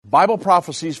Bible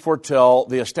prophecies foretell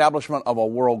the establishment of a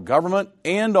world government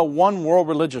and a one world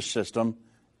religious system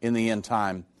in the end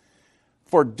time.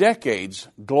 For decades,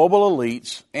 global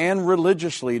elites and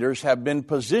religious leaders have been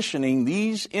positioning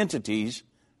these entities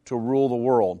to rule the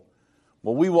world.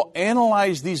 Well, we will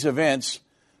analyze these events,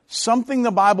 something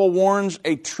the Bible warns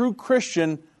a true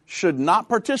Christian should not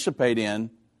participate in,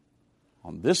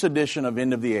 on this edition of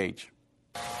End of the Age.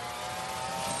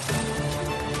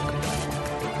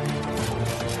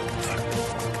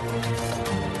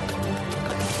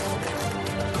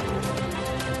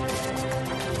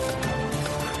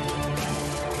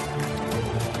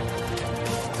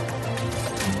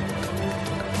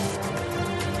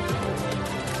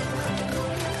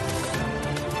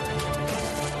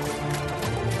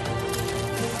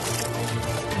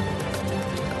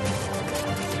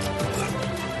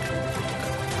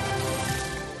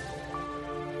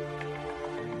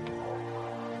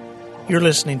 You're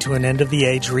listening to an End of the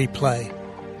Age replay.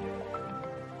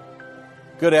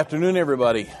 Good afternoon,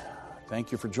 everybody.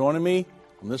 Thank you for joining me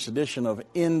on this edition of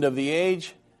End of the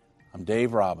Age. I'm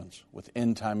Dave Robbins with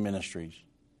End Time Ministries.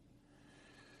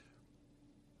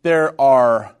 The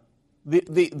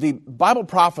Bible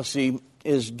prophecy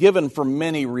is given for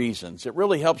many reasons. It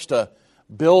really helps to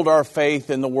build our faith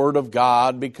in the Word of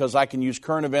God, because I can use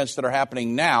current events that are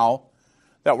happening now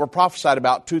that were prophesied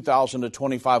about 2,000 to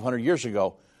 2,500 years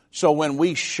ago. So when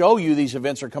we show you these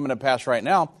events are coming to pass right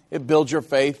now, it builds your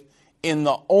faith in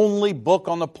the only book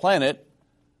on the planet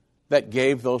that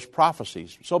gave those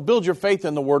prophecies. So build your faith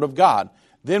in the Word of God.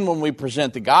 Then when we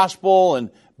present the gospel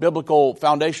and biblical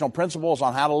foundational principles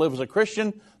on how to live as a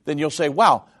Christian, then you'll say,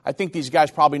 wow, I think these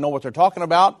guys probably know what they're talking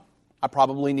about. I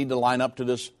probably need to line up to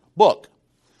this book.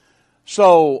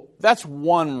 So that's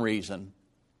one reason.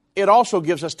 It also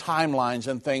gives us timelines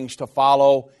and things to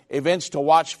follow, events to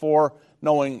watch for,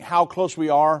 knowing how close we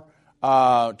are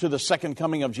to the second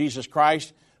coming of Jesus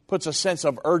Christ. Puts a sense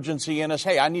of urgency in us.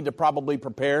 Hey, I need to probably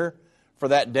prepare for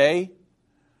that day.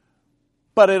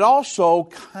 But it also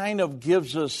kind of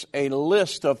gives us a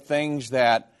list of things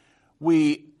that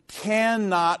we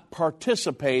cannot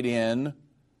participate in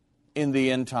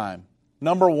the end time.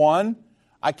 Number one,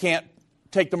 I can't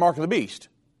take the mark of the beast,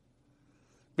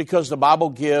 because the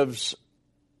Bible gives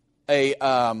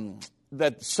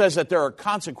that says that there are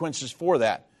consequences for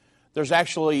that. There's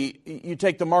actually, you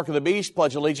take the mark of the beast,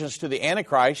 pledge allegiance to the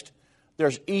Antichrist,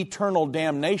 there's eternal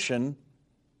damnation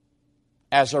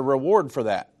as a reward for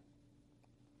that.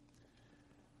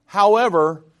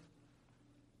 However,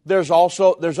 there's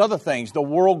other things. The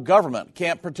world government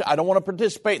I don't want to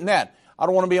participate in that. I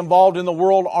don't want to be involved in the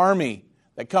world army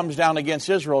that comes down against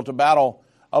Israel to battle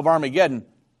of Armageddon.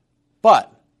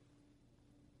 But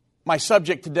my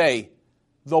subject today,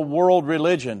 the world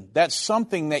religion, that's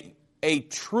something that a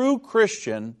true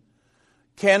Christian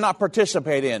cannot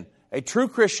participate in. A true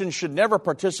Christian should never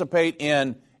participate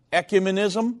in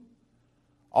ecumenism.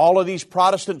 All of these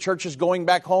Protestant churches going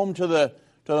back home to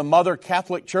the mother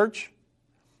Catholic Church.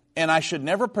 And I should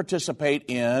never participate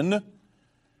in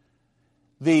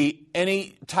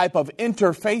any type of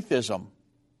interfaithism,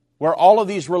 where all of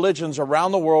these religions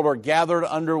around the world are gathered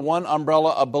under one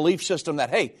umbrella, a belief system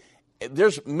that, hey,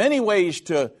 there's many ways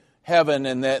to heaven,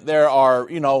 and that there are,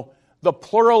 the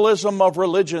pluralism of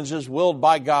religions is willed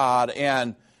by God,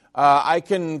 and I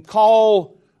can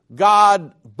call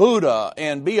God Buddha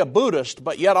and be a Buddhist,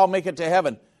 but yet I'll make it to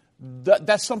heaven.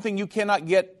 That's something you cannot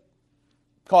get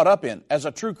caught up in as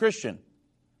a true Christian,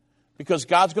 because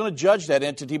God's going to judge that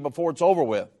entity before it's over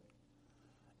with.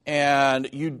 And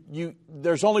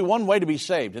there's only one way to be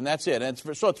saved, and that's it. And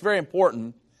so it's very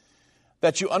important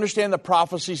that you understand the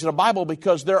prophecies of the Bible,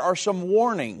 because there are some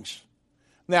warnings.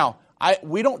 Now,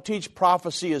 we don't teach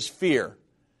prophecy as fear.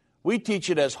 We teach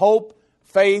it as hope,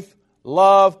 faith,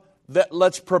 love, that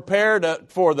let's prepare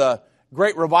for the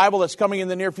great revival that's coming in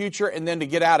the near future, and then to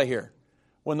get out of here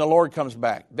when the Lord comes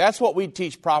back. That's what we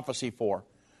teach prophecy for.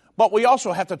 But we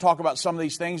also have to talk about some of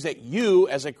these things that you,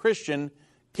 as a Christian,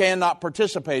 cannot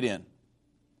participate in.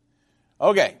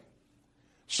 Okay,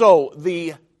 so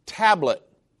the tablet.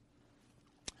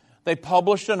 They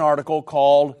published an article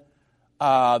called,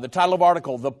 the title of the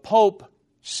article, "The Pope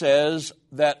Says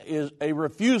That is a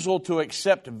Refusal to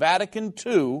Accept Vatican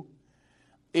II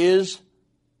is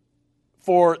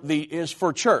for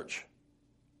church."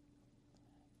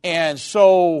 And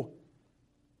so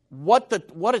what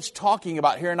it's talking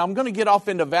about here, and I'm going to get off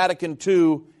into Vatican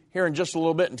II here in just a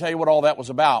little bit and tell you what all that was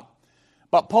about.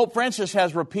 But Pope Francis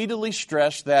has repeatedly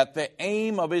stressed that the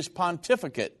aim of his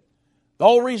pontificate, the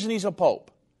whole reason he's a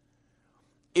pope,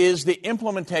 is the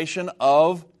implementation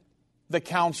of the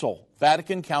council,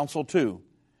 Vatican Council II.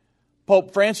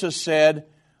 Pope Francis said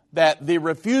that the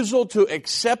refusal to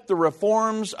accept the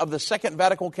reforms of the Second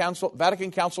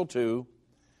Vatican Council II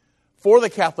for the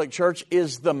Catholic Church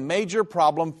is the major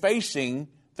problem facing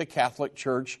the Catholic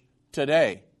Church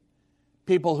today.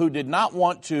 People who did not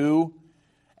want to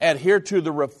adhere to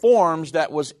the reforms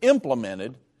that was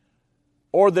implemented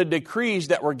or the decrees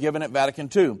that were given at Vatican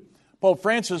II. Pope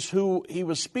Francis, who he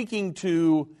was speaking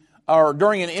to, or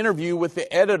during an interview with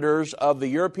the editors of the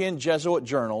European Jesuit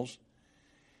journals,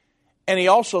 and he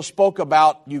also spoke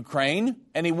about Ukraine,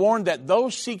 and he warned that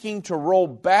those seeking to roll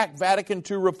back Vatican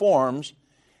II reforms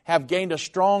have gained a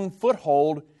strong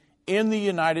foothold in the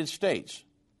United States.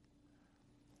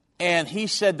 And he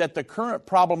said that the current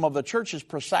problem of the church is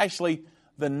precisely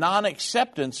the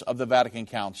non-acceptance of the Vatican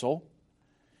Council,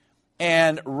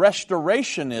 and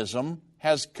restorationism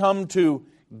has come to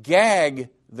gag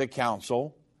the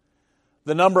council.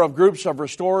 The number of groups of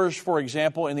restorers, for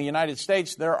example, in the United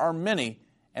States, there are many,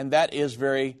 and that is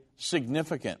very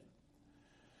significant.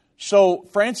 So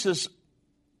Francis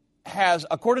has,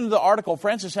 according to the article,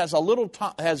 Francis has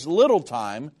little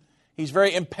time. He's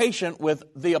very impatient with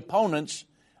the opponents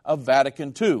of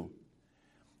Vatican II.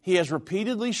 He has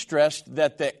repeatedly stressed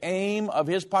that the aim of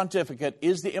his pontificate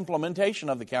is the implementation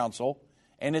of the council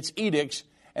and its edicts,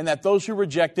 and that those who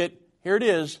reject it, here it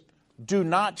is, do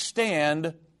not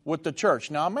stand with the church.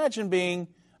 Now imagine being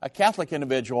a Catholic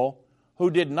individual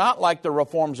who did not like the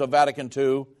reforms of Vatican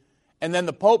II, and then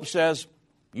the Pope says,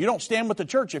 you don't stand with the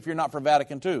church if you're not for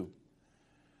Vatican II.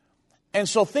 And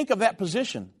so think of that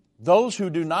position. Those who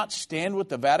do not stand with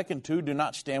the Vatican II do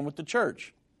not stand with the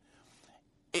church.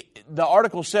 The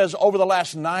article says over the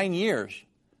last 9 years,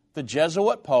 the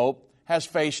Jesuit Pope has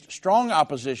faced strong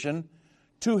opposition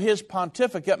to his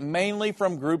pontificate, mainly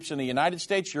from groups in the United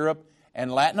States, Europe,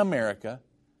 and Latin America.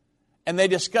 And they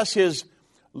discuss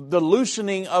the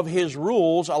loosening of his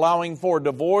rules, allowing for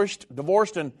divorced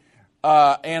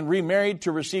and remarried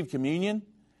to receive communion,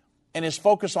 and his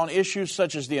focus on issues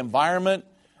such as the environment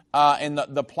and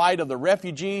the plight of the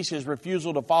refugees, his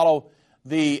refusal to follow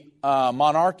the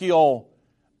monarchical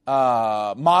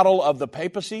model of the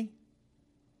papacy.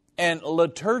 And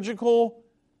liturgical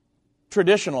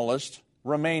traditionalists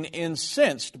remain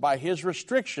incensed by his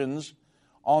restrictions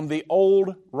on the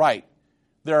old rite.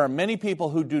 There are many people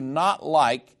who do not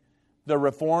like the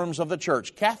reforms of the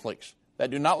church, Catholics, that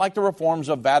do not like the reforms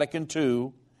of Vatican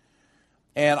II.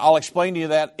 And I'll explain to you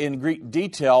that in great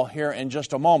detail here in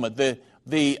just a moment. The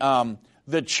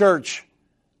church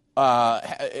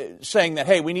saying that,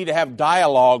 hey, we need to have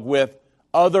dialogue with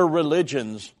other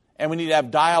religions, and we need to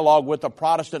have dialogue with the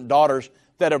Protestant daughters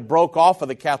that have broke off of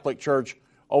the Catholic Church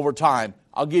over time.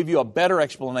 I'll give you a better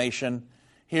explanation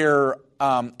here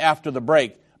after the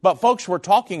break. But folks, we're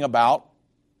talking about,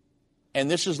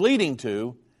 and this is leading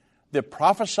to, the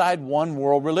prophesied one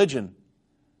world religion.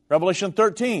 Revelation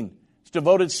 13 is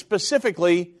devoted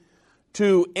specifically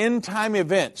to end time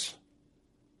events.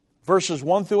 Verses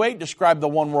 1 through 8 describe the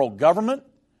one world government.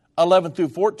 11 through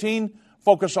 14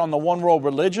 focus on the one world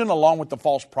religion along with the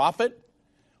false prophet.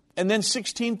 And then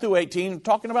 16 through 18,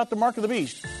 talking about the mark of the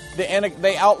beast.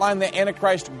 They outline the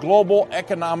Antichrist global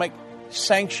economic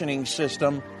sanctioning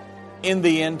system in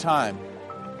the end time.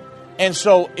 And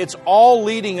so it's all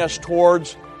leading us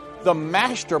towards the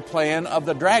master plan of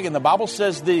the dragon. The Bible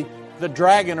says the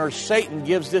dragon, or Satan,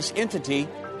 gives this entity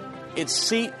its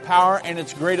seat, power, and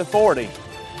its great authority.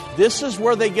 This is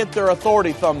where they get their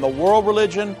authority from. The world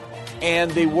religion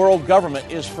and the world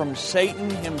government is from Satan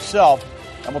himself.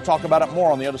 And we'll talk about it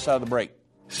more on the other side of the break.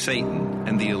 Satan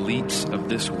and the elites of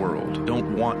this world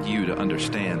don't want you to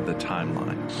understand the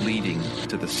timeline leading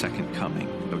to the second coming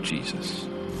of Jesus.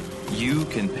 You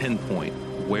can pinpoint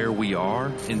where we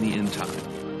are in the end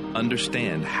time,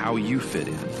 understand how you fit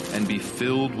in, and be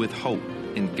filled with hope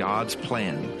in God's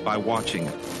plan by watching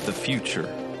The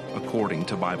Future According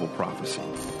to Bible Prophecy.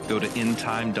 Go to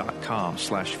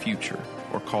endtime.com/future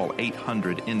or call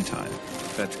 800-END-TIME.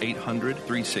 That's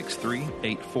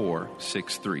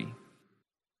 800-363-8463.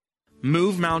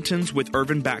 Move Mountains with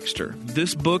Irvin Baxter.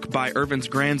 This book by Irvin's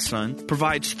grandson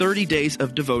provides 30 days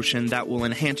of devotion that will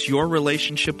enhance your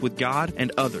relationship with God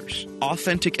and others.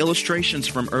 Authentic illustrations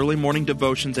from early morning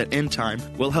devotions at End Time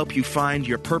will help you find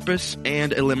your purpose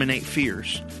and eliminate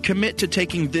fears. Commit to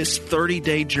taking this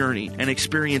 30-day journey and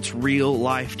experience real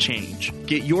life change.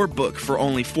 Get your book for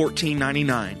only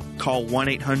 $14.99. Call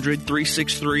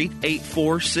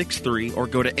 1-800-363-8463 or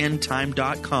go to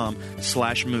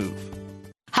endtime.com/move.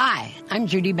 Hi, I'm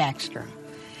Judy Baxter.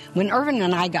 When Irvin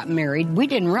and I got married, we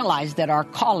didn't realize that our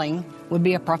calling would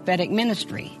be a prophetic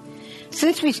ministry.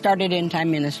 Since we started End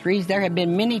Time Ministries, there have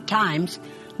been many times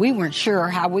we weren't sure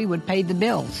how we would pay the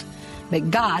bills. but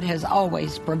God has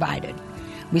always provided.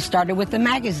 We started with a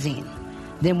magazine,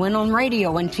 then went on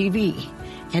radio and TV,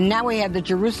 and now we have the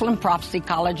Jerusalem Prophecy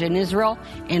College in Israel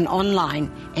and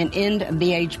online and End of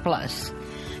the Age Plus.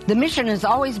 The mission has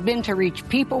always been to reach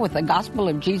people with the gospel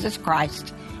of Jesus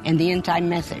Christ and the end-time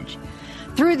message.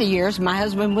 Through the years, my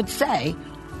husband would say,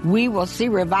 we will see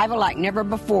revival like never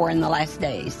before in the last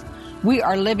days. We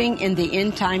are living in the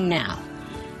end time now.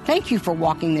 Thank you for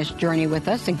walking this journey with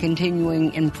us and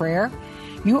continuing in prayer.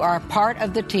 You are a part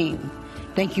of the team.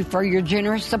 Thank you for your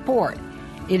generous support.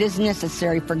 It is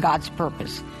necessary for God's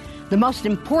purpose. The most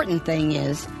important thing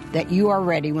is that you are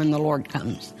ready when the Lord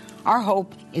comes. Our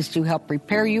hope is to help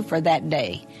prepare you for that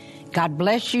day. God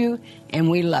bless you, and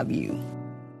we love you.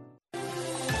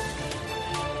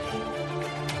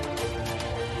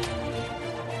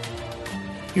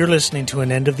 You're listening to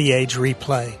an End of the Age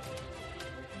replay.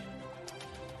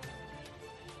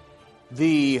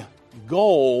 The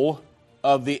goal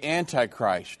of the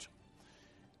Antichrist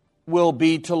will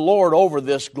be to lord over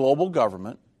this global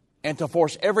government and to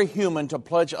force every human to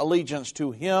pledge allegiance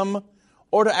to him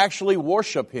or to actually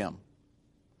worship him.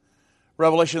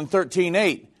 Revelation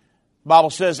 13:8, Bible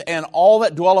says, and all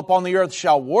that dwell upon the earth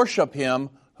shall worship him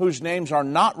whose names are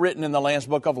not written in the Lamb's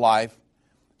book of life,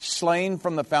 slain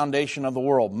from the foundation of the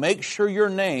world. Make sure your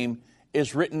name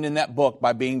is written in that book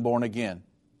by being born again.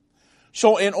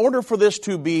 So in order for this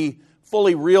to be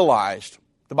fully realized,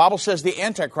 the Bible says the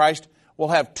Antichrist will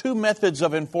have two methods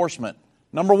of enforcement.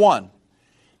 Number one,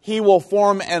 he will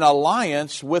form an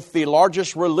alliance with the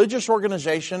largest religious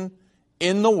organization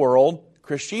in the world,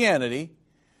 Christianity,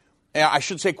 I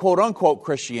should say quote unquote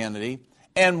Christianity,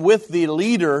 and with the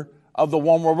leader of the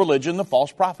one world religion, the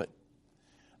false prophet.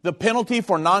 The penalty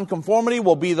for nonconformity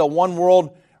will be the one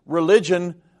world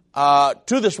religion, to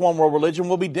this one world religion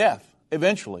will be death,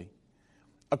 eventually.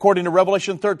 According to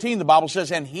Revelation 13, the Bible says,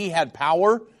 and he had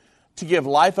power to give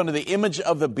life unto the image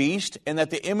of the beast, and that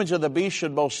the image of the beast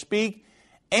should both speak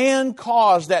and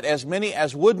cause that as many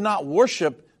as would not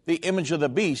worship the image of the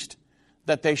beast,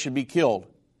 that they should be killed.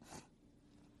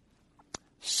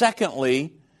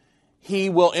 Secondly, he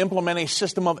will implement a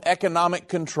system of economic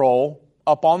control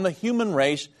upon the human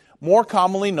race, more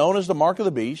commonly known as the mark of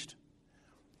the beast.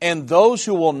 And those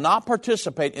who will not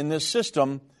participate in this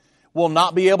system will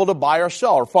not be able to buy or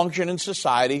sell or function in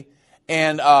society,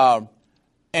 and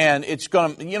it's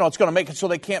going to make it so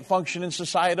they can't function in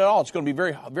society at all. It's going to be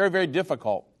very, very, very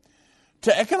difficult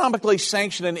to economically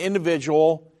sanction an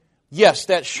individual. Yes,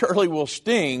 that surely will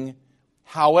sting.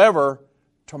 However,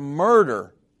 to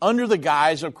murder under the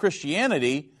guise of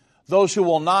Christianity those who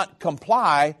will not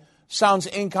comply sounds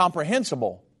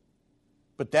incomprehensible.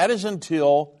 But that is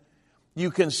until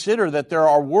you consider that there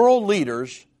are world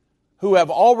leaders who have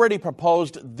already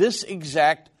proposed this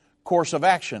exact course of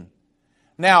action.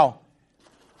 Now,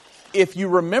 if you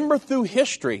remember through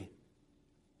history,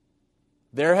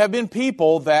 there have been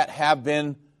people that have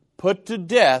been put to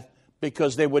death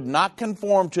because they would not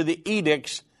conform to the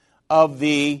edicts of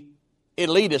the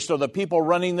elitists or the people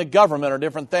running the government or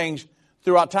different things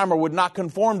throughout time, or would not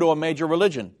conform to a major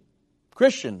religion.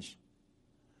 Christians.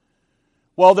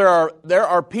 Well, there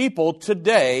are people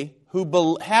today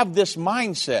who have this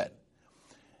mindset.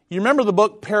 You remember the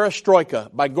book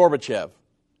Perestroika by Gorbachev?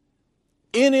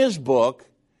 In his book,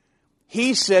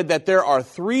 he said that there are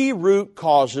three root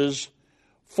causes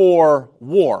for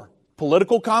war: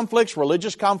 political conflicts,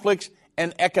 religious conflicts,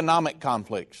 and economic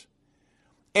conflicts.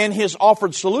 And his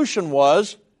offered solution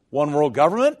was one world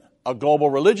government, a global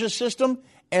religious system,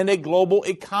 and a global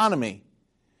economy.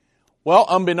 Well,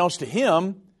 unbeknownst to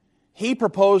him, he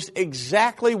proposed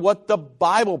exactly what the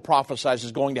Bible prophesies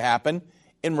is going to happen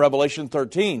in Revelation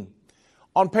 13.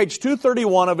 On page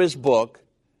 231 of his book,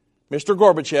 Mr.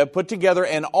 Gorbachev put together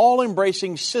an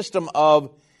all-embracing system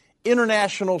of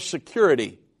international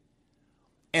security.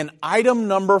 And item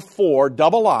number 4,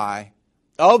 II,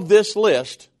 of this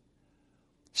list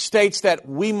states that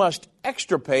we must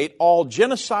extirpate all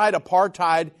genocide,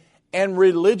 apartheid, and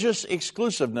religious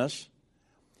exclusiveness.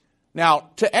 Now,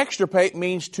 to extirpate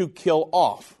means to kill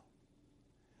off.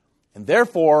 And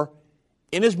therefore,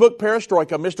 in his book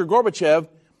Perestroika, Mr. Gorbachev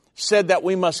said that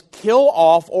we must kill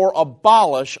off or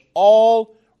abolish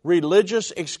all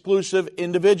religious exclusive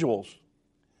individuals.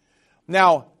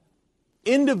 Now,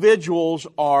 individuals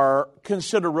are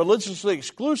considered religiously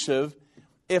exclusive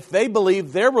if they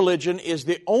believe their religion is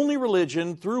the only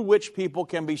religion through which people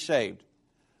can be saved.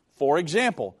 For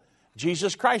example,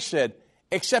 Jesus Christ said,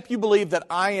 except you believe that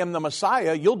I am the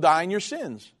Messiah, you'll die in your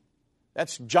sins.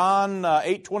 That's John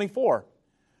 8:24.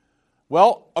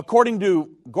 Well, according to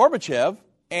Gorbachev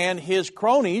and his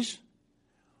cronies,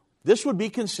 This would be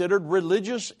considered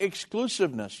religious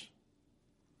exclusiveness.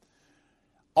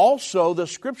 Also, the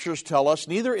Scriptures tell us,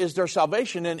 neither is there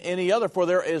salvation in any other, for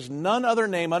there is none other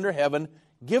name under heaven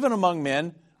given among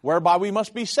men whereby we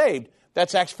must be saved.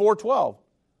 That's Acts 4:12.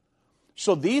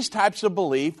 So these types of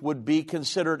belief would be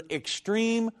considered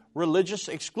extreme religious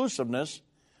exclusiveness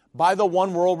by the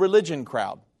one world religion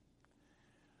crowd.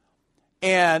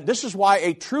 And this is why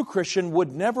a true Christian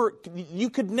you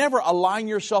could never align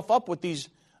yourself up with these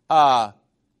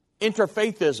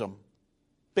interfaithism,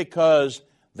 because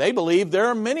they believe there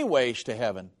are many ways to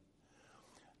heaven.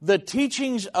 The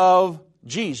teachings of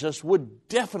Jesus would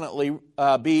definitely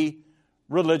be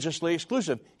religiously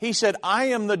exclusive. He said, I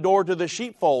am the door to the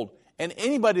sheepfold, and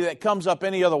anybody that comes up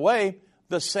any other way,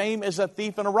 the same is a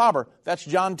thief and a robber. That's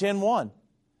John 10:1.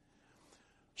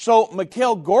 So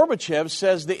Mikhail Gorbachev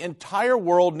says the entire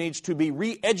world needs to be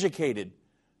re-educated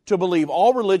to believe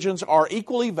all religions are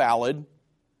equally valid,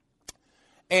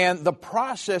 and the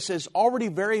process is already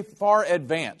very far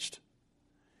advanced.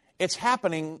 It's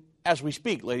happening as we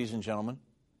speak, ladies and gentlemen.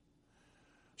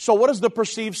 So what is the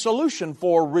perceived solution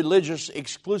for religious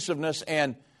exclusiveness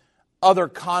and other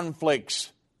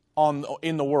conflicts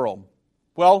in the world?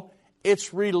 Well,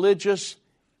 it's religious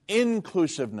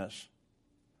inclusiveness.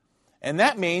 And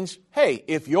that means, hey,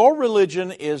 if your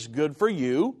religion is good for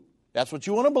you, that's what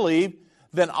you want to believe,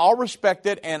 then I'll respect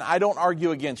it and I don't argue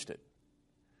against it.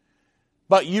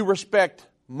 But you respect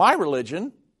my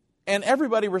religion, and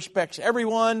everybody respects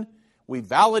everyone, we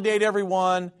validate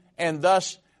everyone, and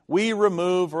thus we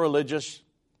remove religious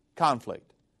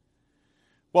conflict.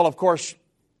 Well, of course,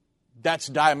 that's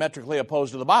diametrically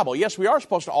opposed to the Bible. Yes, we are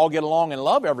supposed to all get along and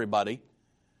love everybody,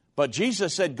 but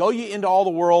Jesus said, go ye into all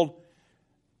the world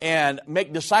and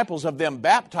make disciples of them,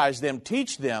 baptize them,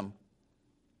 teach them,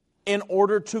 in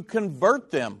order to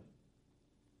convert them.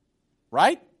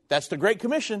 Right? That's the Great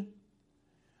Commission.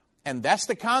 And that's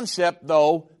the concept,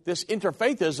 though, this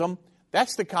interfaithism,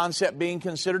 that's the concept being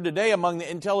considered today among the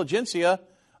intelligentsia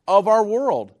of our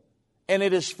world. And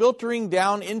it is filtering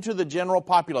down into the general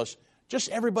populace. Just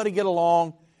everybody get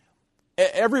along.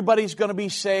 Everybody's going to be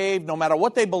saved, no matter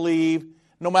what they believe,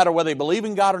 no matter whether they believe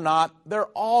in God or not. They're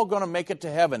all going to make it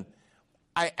to heaven.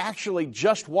 I actually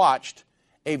just watched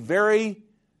a very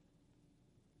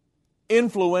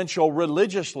influential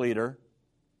religious leader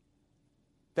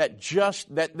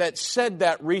that said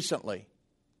that recently.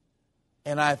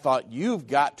 And I thought, you've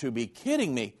got to be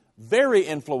kidding me. Very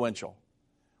influential.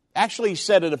 Actually, he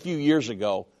said it a few years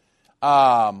ago.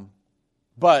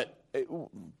 But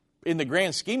in the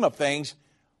grand scheme of things,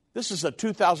 this is a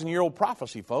 2,000-year-old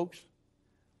prophecy, folks.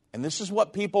 And this is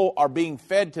what people are being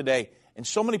fed today. And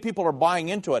so many people are buying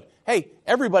into it. Hey,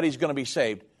 everybody's going to be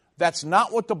saved. That's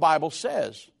not what the Bible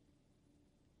says.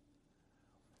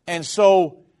 And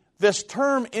so this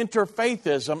term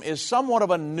interfaithism is somewhat of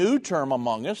a new term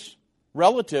among us,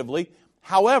 relatively.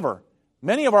 However,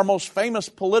 many of our most famous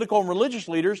political and religious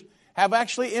leaders have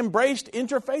actually embraced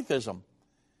interfaithism.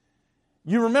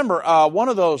 You remember one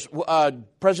of those,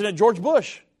 President George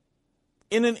Bush,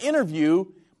 in an interview,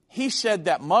 he said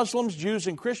that Muslims, Jews,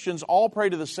 and Christians all pray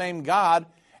to the same God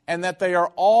and that they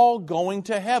are all going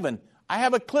to heaven. I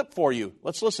have a clip for you.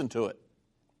 Let's listen to it.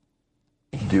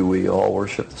 Do we all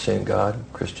worship the same God,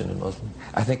 Christian and Muslim?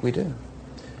 I think we do.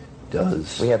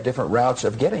 We have different routes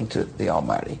of getting to the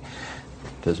Almighty.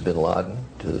 Does bin Laden,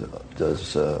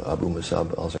 does Abu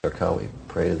Musab al-Zarqawi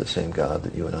pray to the same God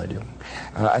that you and I do?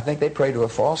 I think they pray to a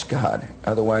false God.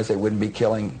 Otherwise, they wouldn't be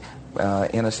killing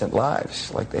innocent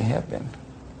lives like they have been.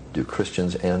 Do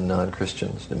Christians and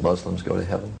non-Christians, do Muslims go to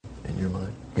heaven, in your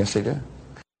mind? Yes, they do.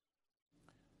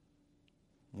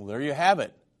 Well, there you have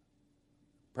it.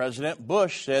 President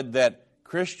Bush said that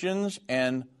Christians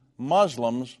and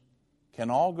Muslims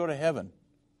can all go to heaven.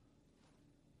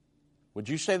 Would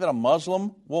you say that a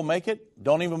Muslim will make it?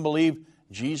 Don't even believe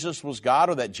Jesus was God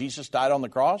or that Jesus died on the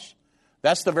cross?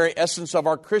 That's the very essence of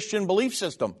our Christian belief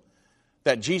system.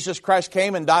 That Jesus Christ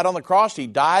came and died on the cross. He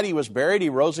died, He was buried, He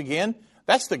rose again.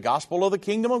 That's the gospel of the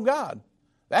kingdom of God.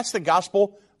 That's the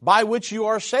gospel by which you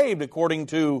are saved, according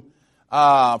to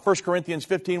 1 Corinthians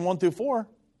 15, 1 through 4.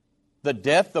 The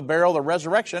death, the burial, the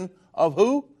resurrection of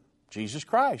who? Jesus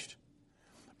Christ.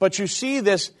 But you see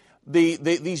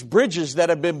these bridges that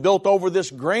have been built over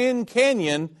this Grand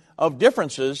Canyon of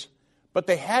differences, but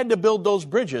they had to build those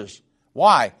bridges.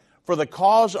 Why? For the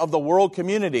cause of the world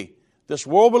community. This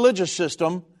world religious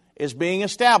system is being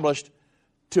established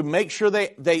to make sure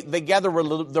they gather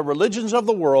the religions of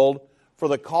the world for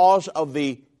the cause of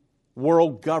the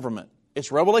world government.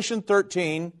 It's Revelation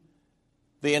 13.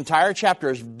 The entire chapter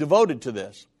is devoted to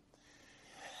this.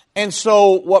 And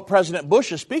so what President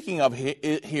Bush is speaking of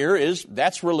here is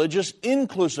that's religious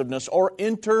inclusiveness or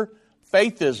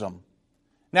interfaithism.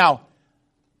 Now,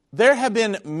 there have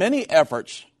been many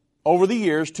efforts over the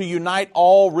years to unite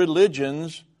all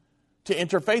religions to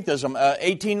interfaithism.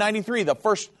 1893, the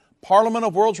first Parliament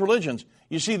of World's Religions.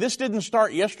 You see, this didn't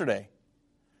start yesterday.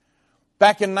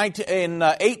 Back in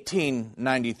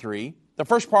 1893, the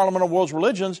first Parliament of World's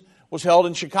Religions was held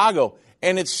in Chicago,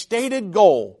 and its stated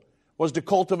goal was to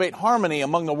cultivate harmony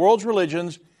among the world's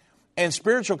religions and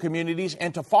spiritual communities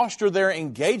and to foster their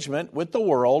engagement with the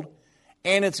world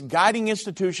and its guiding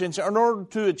institutions in order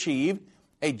to achieve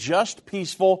a just,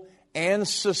 peaceful, and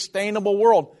sustainable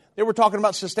world. They were talking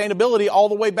about sustainability all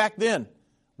the way back then,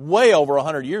 way over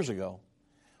 100 years ago.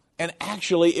 And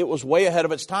actually, it was way ahead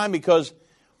of its time because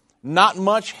not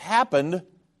much happened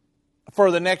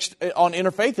on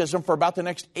interfaithism for about the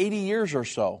next 80 years or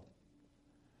so.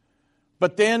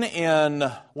 But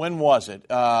then when was it?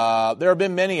 There have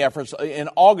been many efforts. In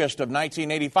August of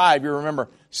 1985, you remember,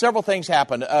 several things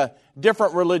happened.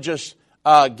 Different religious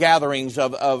gatherings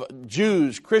of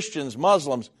Jews, Christians,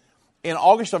 Muslims. In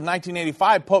August of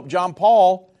 1985, Pope John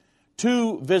Paul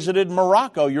II visited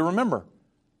Morocco, you remember.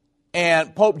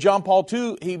 And Pope John Paul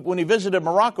II, when he visited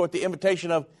Morocco at the invitation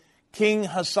of King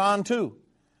Hassan II,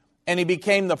 and he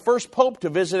became the first pope to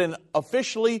visit an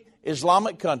officially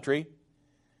Islamic country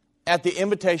at the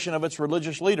invitation of its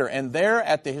religious leader. And there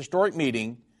at the historic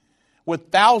meeting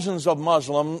with thousands of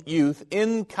Muslim youth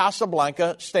in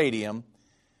Casablanca Stadium,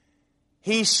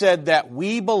 he said that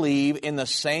we believe in the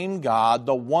same God,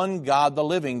 the one God, the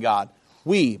living God.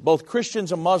 We, both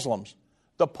Christians and Muslims.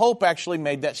 The Pope actually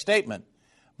made that statement.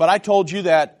 But I told you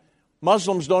that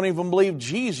Muslims don't even believe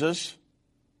Jesus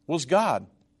was God.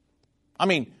 I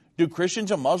mean, do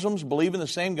Christians and Muslims believe in the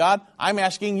same God? I'm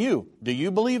asking you, do you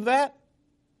believe that?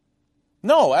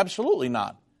 No, absolutely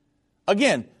not.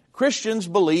 Again, Christians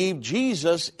believe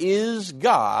Jesus is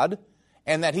God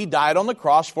and that He died on the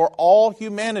cross for all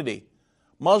humanity.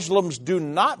 Muslims do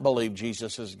not believe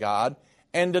Jesus is God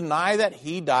and deny that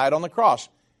He died on the cross.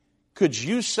 Could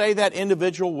you say that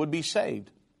individual would be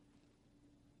saved?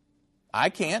 I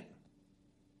can't.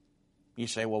 You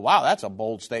say, well, wow, that's a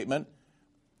bold statement.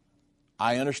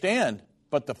 I understand.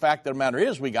 But the fact of the matter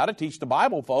is, we got to teach the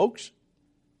Bible, folks.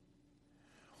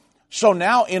 So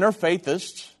now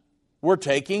interfaithists were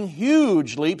taking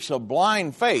huge leaps of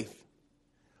blind faith.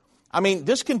 I mean,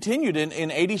 this continued in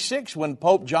 86 when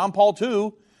Pope John Paul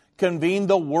II convened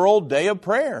the World Day of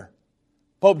Prayer.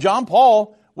 Pope John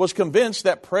Paul was convinced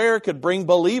that prayer could bring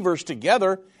believers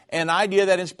together, an idea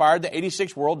that inspired the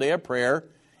 86th World Day of Prayer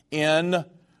in,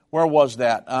 where was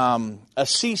that?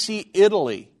 Assisi,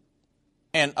 Italy.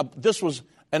 And this was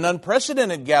an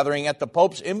unprecedented gathering at the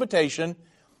Pope's invitation.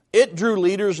 It drew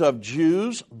leaders of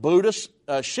Jews, Buddhists,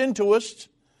 Shintoists,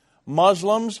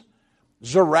 Muslims,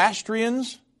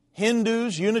 Zoroastrians,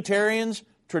 Hindus, Unitarians,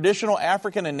 traditional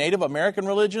African and Native American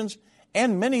religions,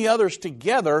 and many others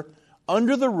together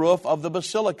under the roof of the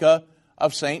Basilica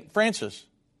of St. Francis.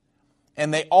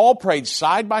 And they all prayed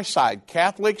side by side,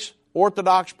 Catholics,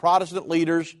 Orthodox, Protestant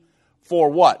leaders, for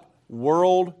what?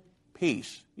 World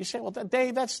peace. You say, well,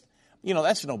 Dave, that's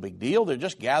no big deal. They're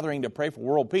just gathering to pray for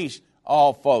world peace.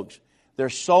 Oh, folks,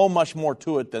 there's so much more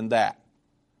to it than that.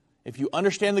 If you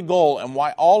understand the goal and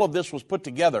why all of this was put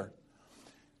together,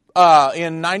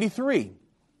 in 93,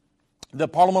 the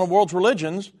Parliament of World's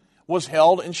Religions was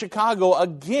held in Chicago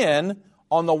again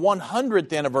on the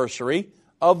 100th anniversary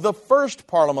of the first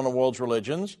Parliament of World's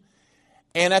Religions.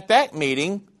 And at that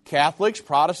meeting, Catholics,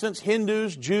 Protestants,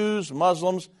 Hindus, Jews,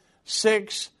 Muslims,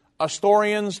 Sikhs,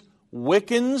 Astorians,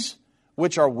 Wiccans,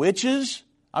 which are witches.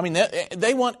 I mean,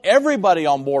 they want everybody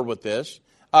on board with this.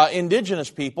 Indigenous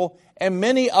people, and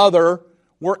many other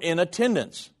were in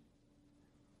attendance.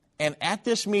 And at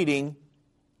this meeting,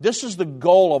 this is the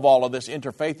goal of all of this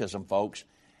interfaithism, folks.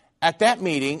 At that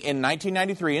meeting in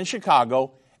 1993 in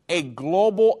Chicago, a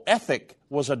global ethic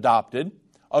was adopted,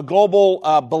 a global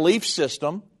belief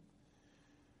system.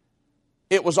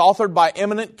 It was authored by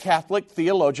eminent Catholic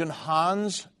theologian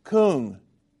Hans Küng.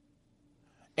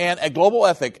 And a global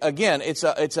ethic, again, it's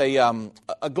a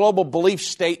global belief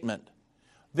statement.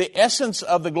 The essence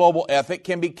of the global ethic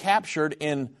can be captured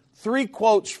in 3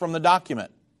 quotes from the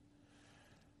document.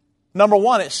 Number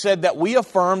 1, it said that we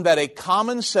affirm that a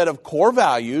common set of core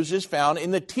values is found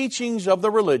in the teachings of the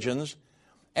religions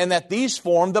and that these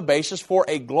form the basis for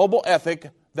a global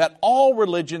ethic that all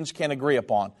religions can agree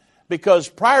upon. Because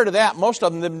prior to that, most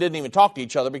of them didn't even talk to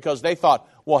each other because they thought,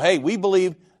 well, hey, we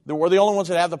believe that we're the only ones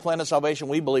that have the plan of salvation.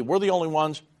 We believe we're the only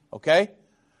ones, okay?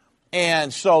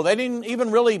 And so they didn't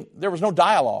even really, there was no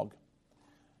dialogue.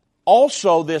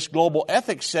 Also, this global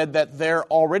ethics said that there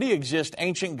already exist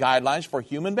ancient guidelines for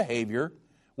human behavior,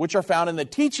 which are found in the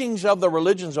teachings of the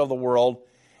religions of the world,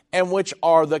 and which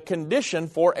are the condition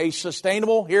for a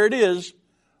sustainable, here it is,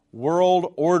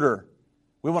 world order.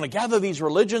 We want to gather these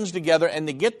religions together and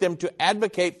to get them to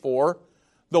advocate for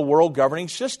the world governing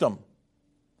system.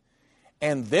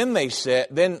 And then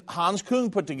then Hans Kung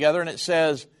put together, and it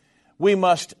says, we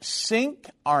must sink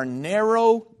our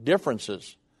narrow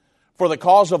differences for the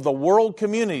cause of the world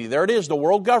community. There it is, the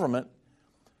world government,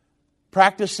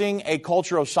 practicing a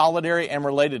culture of solidarity and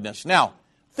relatedness. Now,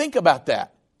 think about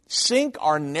that. Sink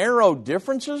our narrow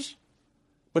differences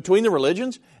between the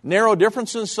religions. Narrow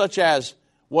differences such as,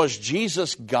 was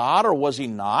Jesus God or was he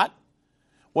not?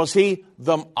 Was he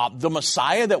the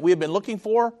Messiah that we have been looking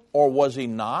for or was he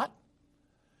not?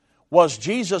 Was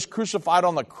Jesus crucified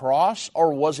on the cross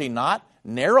or was he not?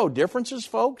 Narrow differences,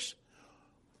 folks.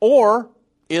 Or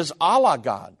is Allah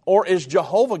God? Or is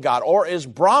Jehovah God? Or is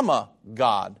Brahma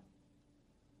God?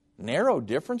 Narrow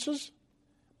differences?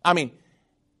 I mean,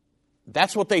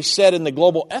 that's what they said in the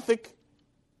global ethic.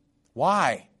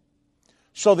 Why?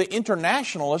 So the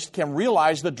internationalist can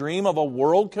realize the dream of a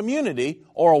world community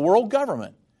or a world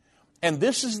government. And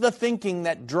this is the thinking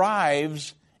that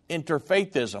drives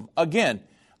interfaithism. Again,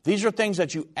 these are things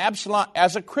that you absolutely,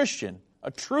 as a Christian,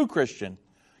 a true Christian,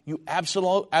 you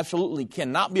absolutely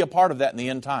cannot be a part of that in the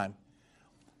end time.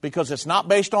 Because it's not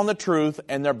based on the truth,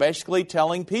 and they're basically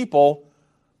telling people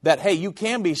that, hey, you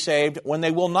can be saved when they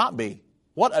will not be.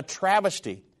 What a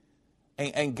travesty.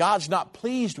 And God's not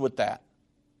pleased with that.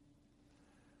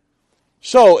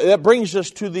 So that brings us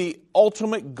to the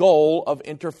ultimate goal of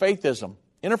interfaithism.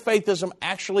 Interfaithism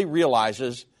actually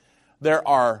realizes there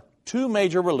are two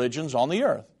major religions on the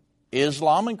earth,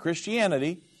 Islam and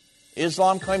Christianity.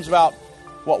 Islam claims about,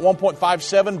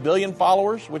 1.57 billion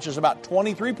followers, which is about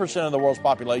 23% of the world's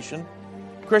population.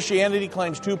 Christianity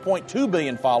claims 2.2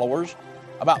 billion followers,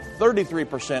 about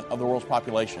 33% of the world's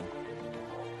population.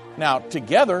 Now,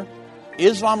 together,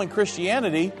 Islam and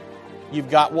Christianity, you've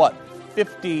got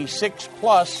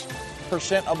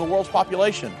 56+% of the world's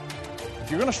population.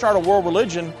 If you're going to start a world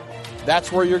religion,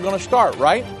 that's where you're going to start,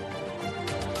 right?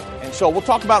 And so we'll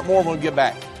talk about it more when we get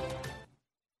back.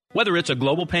 Whether it's a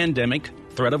global pandemic,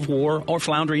 threat of war, or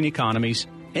floundering economies,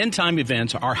 end-time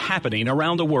events are happening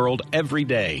around the world every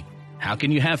day. How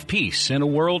can you have peace in a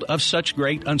world of such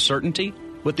great uncertainty?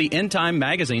 With the End Time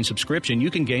Magazine subscription, you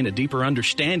can gain a deeper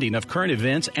understanding of current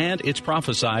events and its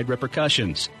prophesied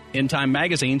repercussions. End Time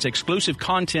Magazine's exclusive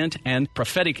content and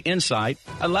prophetic insight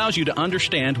allows you to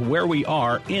understand where we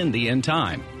are in the end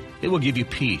time. It will give you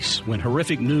peace when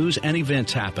horrific news and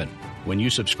events happen. When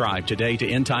you subscribe today to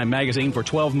End Time Magazine for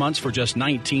 12 months for just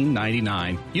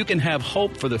 $19.99, you can have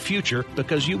hope for the future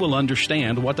because you will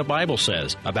understand what the Bible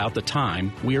says about the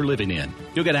time we are living in.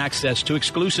 You'll get access to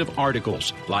exclusive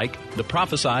articles like the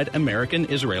Prophesied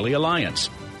American-Israeli Alliance,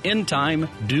 End Time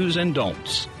Do's and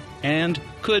Don'ts, and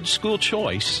Could School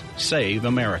Choice Save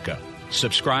America?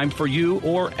 Subscribe for you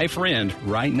or a friend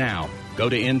right now. Go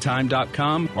to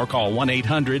endtime.com or call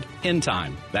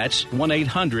 1-800-END-TIME. That's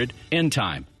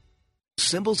 1-800-END-TIME.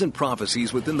 Symbols and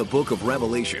prophecies within the book of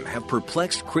Revelation have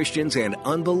perplexed Christians and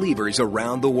unbelievers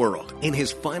around the world. In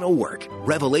his final work,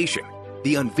 Revelation,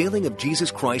 The Unveiling of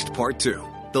Jesus Christ Part 2,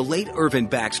 the late Irvin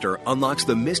Baxter unlocks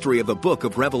the mystery of the book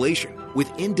of Revelation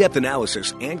with in-depth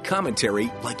analysis and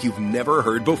commentary like you've never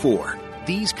heard before.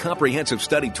 These comprehensive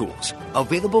study tools,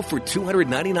 available for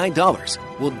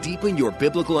 $299, will deepen your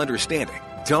biblical understanding.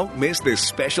 Don't miss this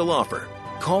special offer.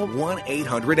 Call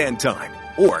 1-800-END-TIME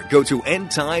or go to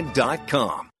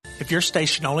endtime.com. If your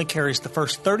station only carries the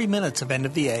first 30 minutes of End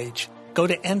of the Age, go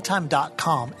to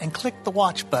endtime.com and click the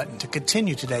watch button to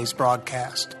continue today's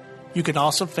broadcast. You can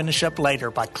also finish up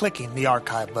later by clicking the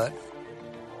archive button.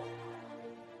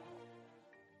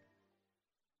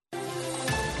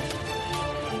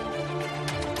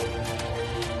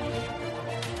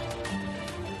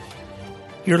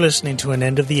 You're listening to an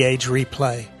End of the Age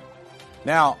replay.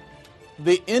 Now,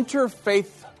 the interfaith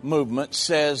movement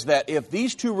says that if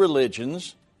these two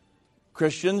religions,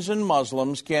 Christians and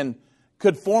Muslims,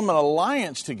 could form an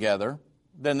alliance together,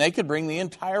 then they could bring the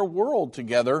entire world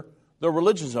together, the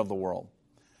religions of the world.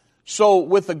 So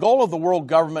with the goal of the world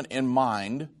government in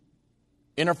mind,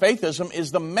 interfaithism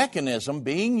is the mechanism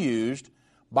being used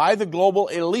by the global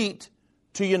elite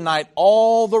to unite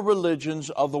all the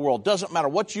religions of the world. Doesn't matter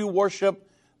what you worship,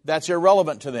 that's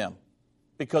irrelevant to them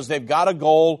because they've got a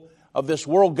goal of this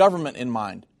world government in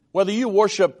mind. Whether you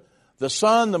worship the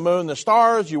sun, the moon, the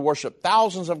stars, you worship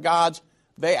thousands of gods,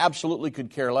 they absolutely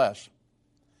could care less.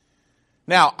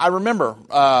 Now, I remember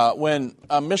when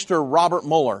Mr. Robert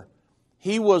Mueller,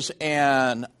 He was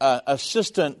an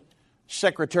assistant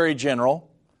secretary general.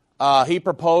 He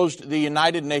proposed the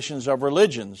United Nations of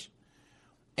Religions.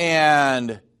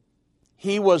 And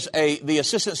he was the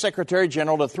assistant secretary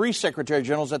general to 3 secretary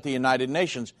generals at the United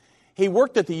Nations. He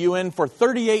worked at the UN for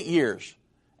 38 years.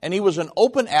 And he was an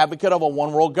open advocate of a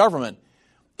one-world government.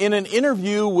 In an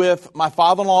interview with my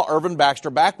father-in-law, Irvin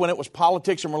Baxter, back when it was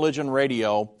Politics and Religion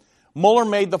Radio, Muller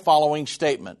made the following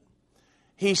statement.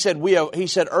 He said,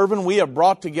 Irvin, we have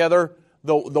brought together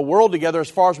the world together as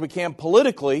far as we can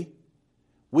politically.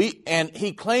 And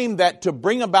he claimed that to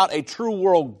bring about a true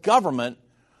world government,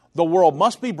 the world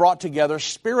must be brought together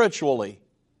spiritually.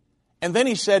 And then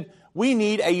he said, we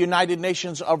need a United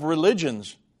Nations of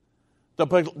religions.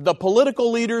 The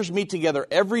political leaders meet together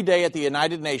every day at the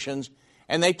United Nations,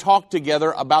 and they talk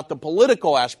together about the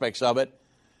political aspects of it.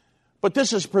 But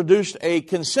this has produced a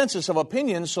consensus of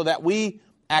opinions so that we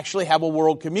actually have a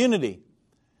world community,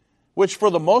 which for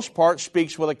the most part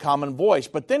speaks with a common voice.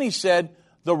 But then he said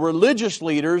the religious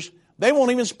leaders, they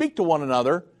won't even speak to one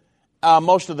another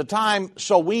most of the time,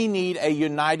 so we need a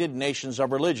United Nations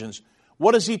of religions.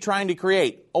 What is he trying to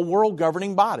create? A world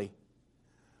governing body.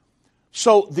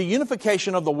 So the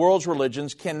unification of the world's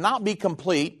religions cannot be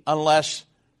complete unless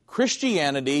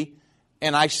Christianity,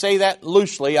 and I say that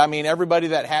loosely, I mean everybody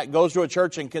that goes to a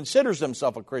church and considers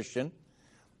themselves a Christian,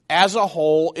 as a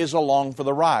whole is along for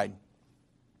the ride.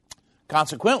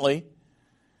 Consequently,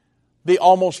 the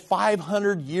almost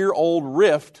 500-year-old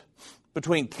rift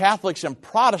between Catholics and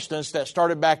Protestants that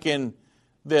started back in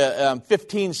the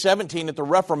 1517 at the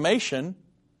Reformation,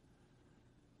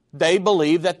 they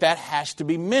believe that has to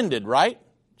be mended, right?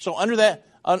 So under this,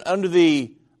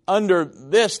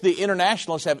 the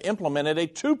internationalists have implemented a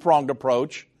 2-pronged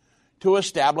approach to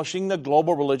establishing the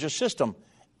global religious system: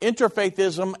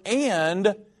 interfaithism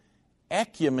and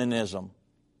ecumenism.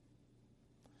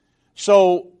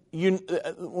 So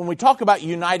when we talk about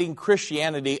uniting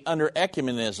Christianity under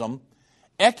ecumenism,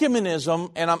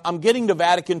 and I'm getting to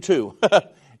Vatican II.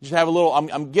 Just have a little.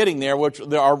 I'm getting there, which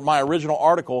there are my original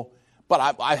article.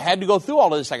 But I had to go through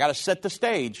all of this. I got to set the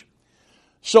stage.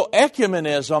 So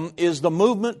ecumenism is the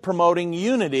movement promoting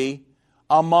unity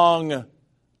among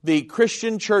the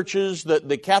Christian churches,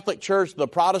 the Catholic Church, the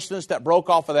Protestants that broke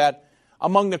off of that,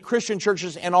 among the Christian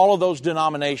churches and all of those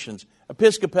denominations: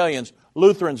 Episcopalians,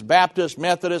 Lutherans, Baptists,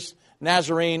 Methodists,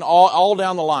 Nazarene, all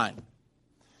down the line.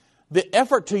 The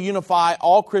effort to unify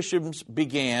all Christians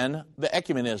the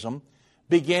ecumenism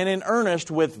began in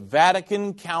earnest with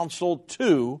Vatican Council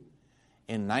II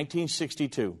in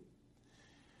 1962.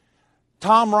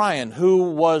 Tom Ryan,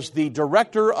 who was the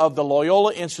director of the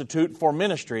Loyola Institute for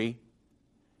Ministry,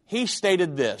 he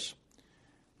stated this: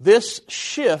 this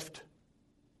shift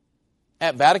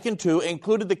at Vatican II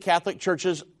included the Catholic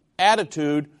Church's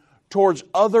attitude towards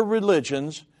other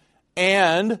religions,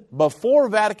 and before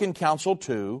Vatican Council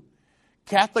II,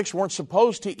 Catholics weren't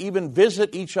supposed to even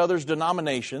visit each other's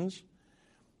denominations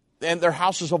and their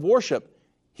houses of worship.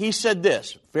 He said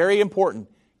this, very important: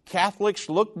 Catholics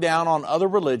looked down on other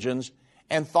religions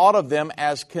and thought of them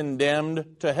as condemned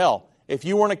to hell. If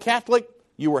you weren't a Catholic,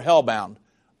 you were hellbound.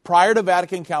 Prior to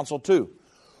Vatican Council II.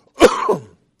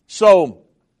 So,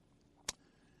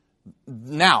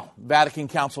 now, Vatican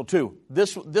Council II.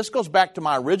 This goes back to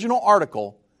my original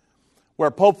article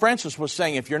where Pope Francis was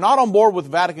saying, if you're not on board with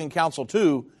Vatican Council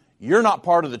II, you're not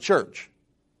part of the church.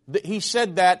 He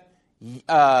said that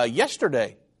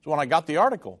yesterday. That's when I got the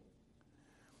article.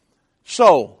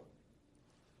 So,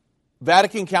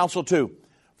 Vatican Council II.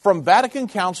 From Vatican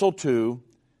Council II,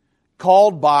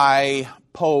 called by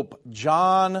Pope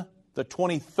John the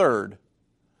 23rd,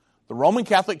 the Roman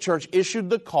Catholic Church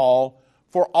issued the call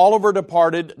for all of her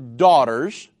departed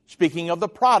daughters, speaking of the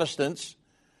Protestants,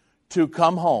 to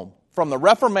come home. From the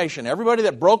Reformation, everybody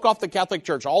that broke off the Catholic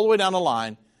Church all the way down the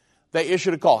line, they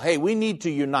issued a call. Hey, we need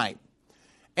to unite.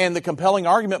 And the compelling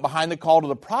argument behind the call to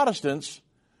the Protestants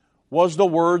was the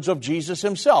words of Jesus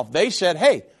himself. They said,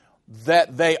 hey,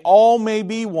 that they all may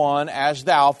be one, as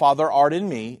thou, Father, art in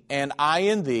me, and I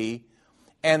in thee,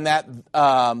 and that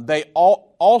they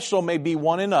all also may be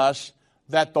one in us,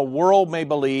 that the world may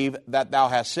believe that thou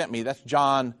hast sent me. That's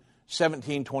John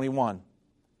 17:21.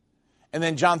 And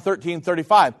then John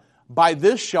 13:35. By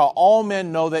this shall all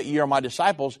men know that ye are my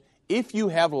disciples, if you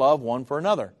have love one for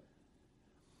another.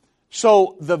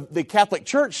 So the Catholic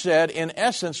Church said, in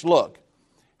essence, look,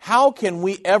 how can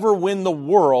we ever win the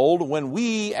world when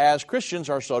we as Christians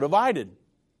are so divided?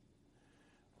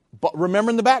 But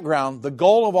remember in the background, the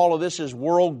goal of all of this is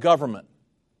world government.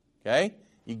 Okay?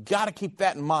 You got to keep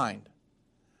that in mind.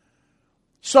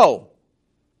 So,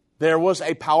 there was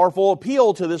a powerful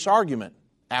appeal to this argument.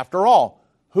 After all,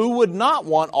 who would not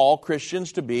want all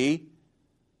Christians to be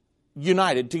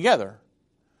united together.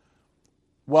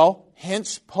 Well,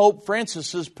 hence Pope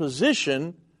Francis's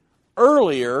position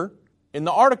earlier in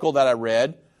the article that I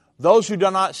read, those who do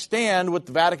not stand with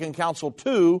the Vatican Council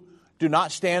II do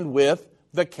not stand with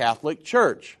the Catholic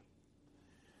Church.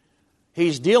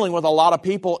 He's dealing with a lot of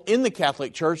people in the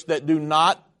Catholic Church that do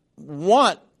not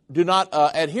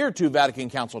adhere to Vatican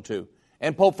Council II.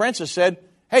 And Pope Francis said,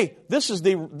 hey, this is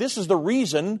the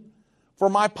reason for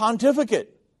my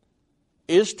pontificate,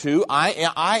 is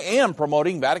I am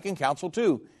promoting Vatican Council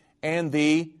II and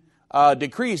the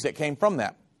decrees that came from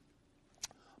that.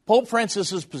 Pope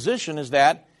Francis's position is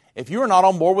that if you are not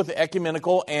on board with the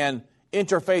ecumenical and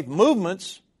interfaith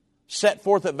movements set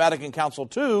forth at Vatican Council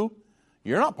II,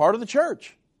 you're not part of the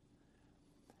church.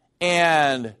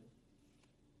 And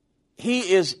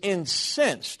he is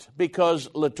incensed because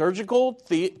liturgical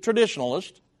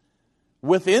traditionalists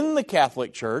within the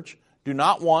Catholic Church do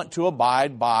not want to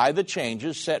abide by the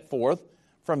changes set forth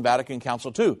from Vatican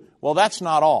Council II. Well, that's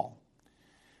not all.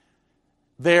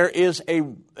 There is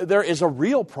a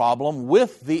real problem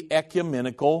with the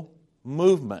ecumenical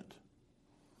movement.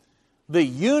 The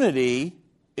unity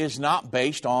is not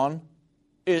based on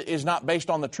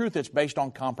the truth, it's based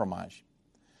on compromise.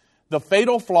 The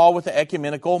fatal flaw with the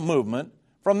ecumenical movement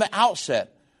from the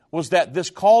outset was that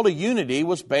this call to unity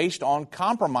was based on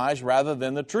compromise rather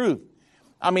than the truth.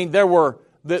 I mean, there were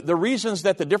the reasons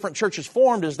that the different churches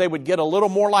formed is they would get a little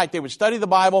more light. They would study the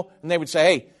Bible and they would say,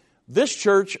 hey, this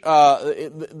church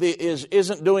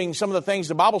isn't doing some of the things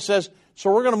the Bible says,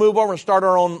 so we're going to move over and start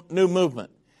our own new movement.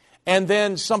 And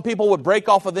then some people would break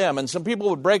off of them, and some people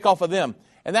would break off of them.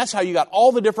 And that's how you got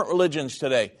all the different religions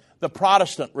today, the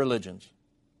Protestant religions.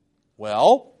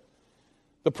 Well,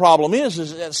 the problem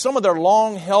is that some of their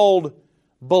long-held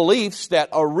beliefs that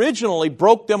originally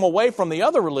broke them away from the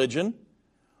other religion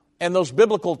and those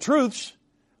biblical truths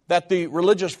that our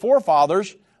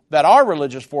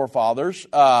religious forefathers,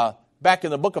 back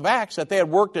in the book of Acts, that they had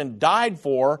worked and died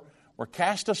for, were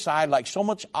cast aside like so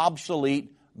much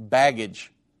obsolete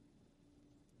baggage.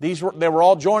 They were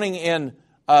all joining in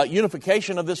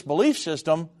unification of this belief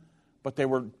system, but they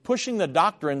were pushing the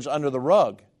doctrines under the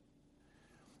rug.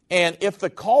 And if the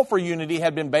call for unity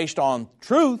had been based on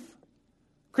truth,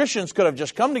 Christians could have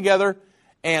just come together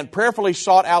and prayerfully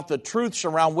sought out the truths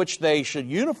around which they should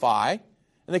unify. And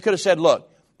they could have said, look,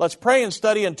 let's pray and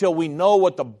study until we know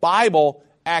what the Bible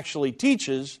actually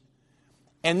teaches.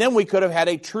 And then we could have had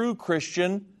a true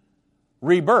Christian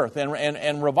rebirth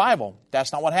and revival.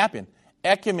 That's not what happened.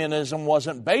 Ecumenism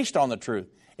wasn't based on the truth.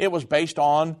 It was based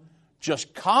on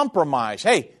just compromise.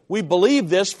 Hey, we believe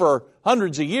this for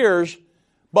hundreds of years,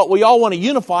 but we all want to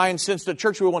unify, and since the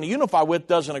church we want to unify with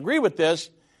doesn't agree with this,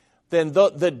 then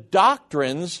the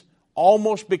doctrines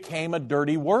almost became a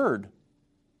dirty word.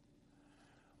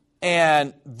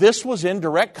 And this was in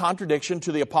direct contradiction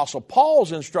to the Apostle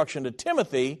Paul's instruction to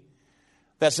Timothy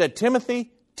that said,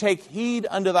 Timothy, take heed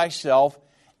unto thyself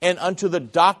and unto the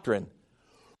doctrine.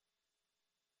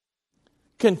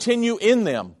 Continue in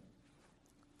them.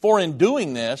 For in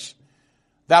doing this,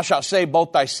 thou shalt save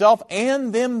both thyself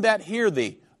and them that hear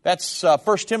thee. That's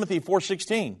 1 Timothy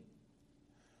 4:16.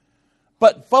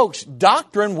 But folks,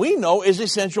 doctrine we know is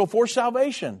essential for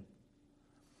salvation.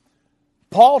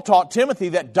 Paul taught Timothy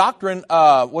that doctrine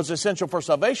was essential for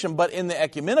salvation, but in the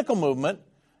ecumenical movement,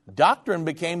 doctrine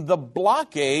became the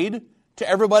blockade to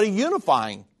everybody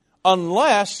unifying,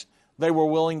 unless they were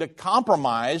willing to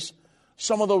compromise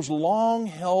some of those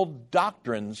long-held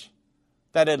doctrines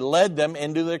that had led them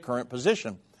into their current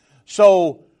position.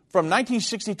 So, from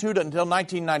 1962 until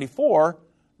 1994,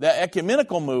 the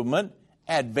ecumenical movement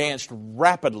advanced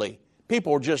rapidly.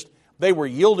 People were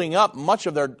yielding up much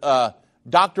of their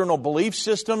doctrinal belief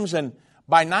systems, and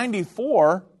by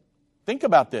 94, think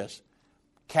about this,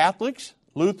 Catholics,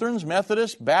 Lutherans,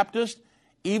 Methodists, Baptists,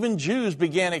 even Jews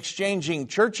began exchanging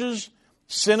churches,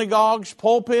 synagogues,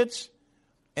 pulpits,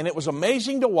 and it was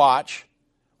amazing to watch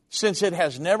since it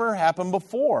has never happened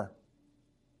before.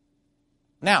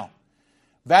 Now,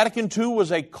 Vatican II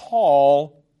was a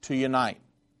call to unite.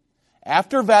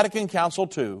 After Vatican Council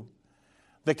II,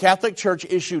 the Catholic Church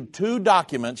issued 2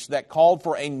 documents that called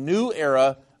for a new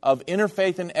era of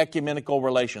interfaith and ecumenical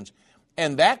relations.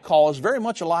 And that call is very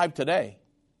much alive today.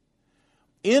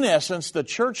 In essence, the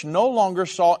Church no longer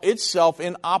saw itself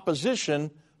in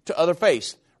opposition to other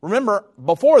faiths. Remember,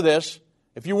 before this,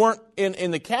 if you weren't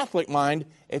in the Catholic mind,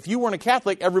 if you weren't a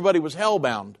Catholic, everybody was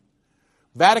hellbound.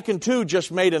 Vatican II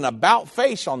just made an about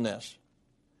face on this.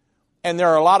 And there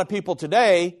are a lot of people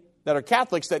today that are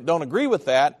Catholics that don't agree with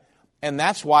that, and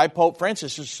that's why Pope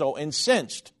Francis is so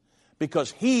incensed.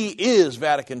 because he is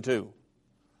Vatican II.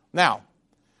 Now,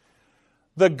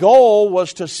 the goal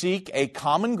was to seek a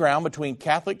common ground between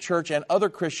Catholic Church and other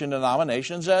Christian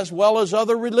denominations as well as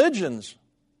other religions.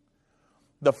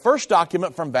 The first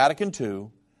document from Vatican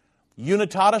II,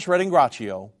 Unitatis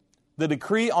Redingratio, the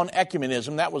Decree on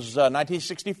Ecumenism, that was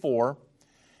 1964,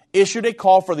 issued a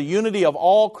call for the unity of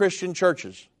all Christian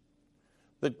churches.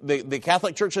 The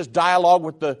Catholic Church's dialogue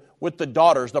with the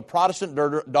daughters, the Protestant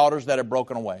daughters that had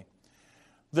broken away.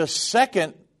 The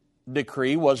second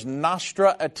decree was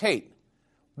Nostra Aetate,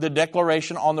 the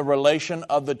declaration on the relation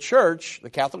of the Church, the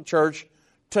Catholic Church,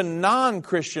 to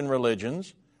non-Christian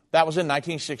religions. That was in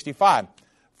 1965.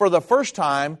 For the first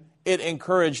time, it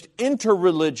encouraged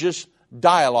interreligious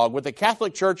dialogue with the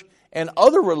Catholic Church and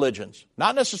other religions,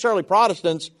 not necessarily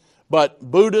Protestants, but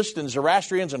Buddhists and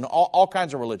Zoroastrians and all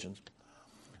kinds of religions.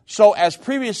 So as I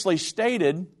previously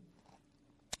stated,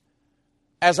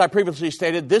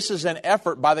 this is an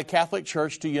effort by the Catholic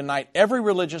Church to unite every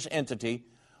religious entity,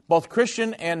 both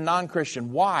Christian and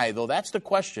non-Christian. Why, though? That's the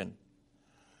question.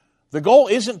 The goal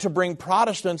isn't to bring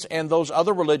Protestants and those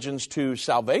other religions to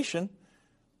salvation.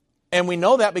 And we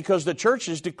know that because the Church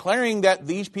is declaring that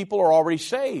these people are already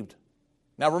saved.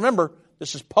 Now remember,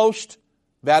 this is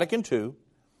post-Vatican II.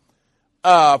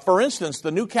 For instance,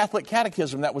 the New Catholic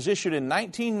Catechism that was issued in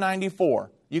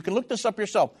 1994. You can look this up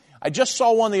yourself. I just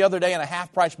saw one the other day in a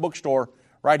half-price bookstore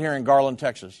right here in Garland,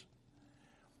 Texas.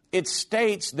 It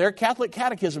states, their Catholic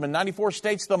Catechism in 94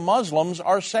 states the Muslims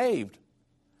are saved.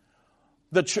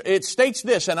 It states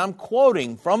this, and I'm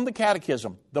quoting from the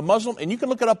Catechism, the Muslim, and you can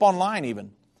look it up online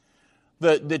even.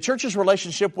 The Church's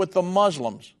relationship with the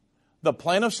Muslims. The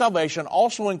plan of salvation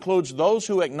also includes those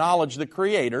who acknowledge the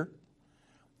Creator,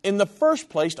 in the first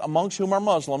place amongst whom are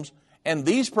Muslims, and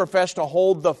these profess to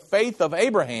hold the faith of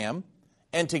Abraham,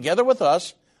 and together with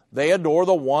us, they adore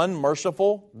the one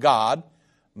merciful God,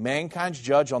 mankind's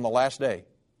judge on the last day.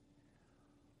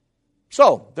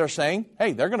 So, they're saying,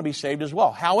 hey, they're going to be saved as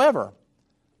well. However,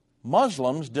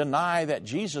 Muslims deny that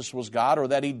Jesus was God or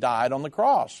that He died on the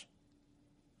cross.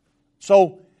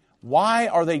 So, why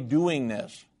are they doing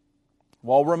this?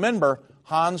 Well, remember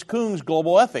Hans Küng's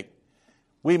global ethic.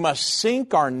 We must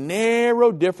sink our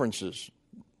narrow differences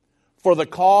for the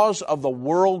cause of the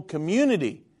world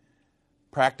community,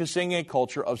 practicing a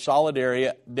culture of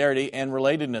solidarity and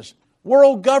relatedness.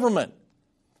 World government.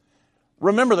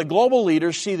 Remember, the global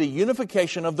leaders see the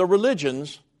unification of the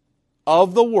religions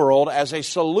of the world as a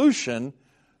solution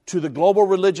to the global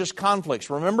religious conflicts.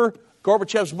 Remember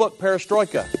Gorbachev's book,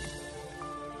 Perestroika.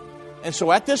 And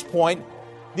so at this point,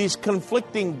 these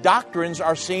conflicting doctrines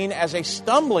are seen as a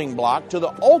stumbling block to the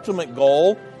ultimate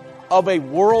goal of a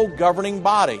world governing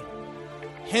body.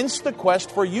 Hence the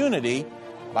quest for unity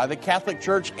by the Catholic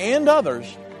Church and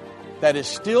others that is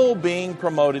still being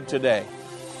promoted today.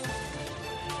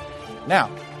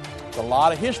 Now, it's a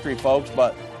lot of history, folks,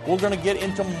 but we're going to get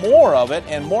into more of it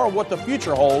and more of what the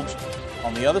future holds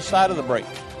on the other side of the break.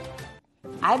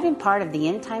 I've been part of the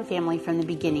End Time family from the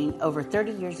beginning over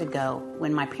 30 years ago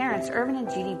when my parents, Irvin and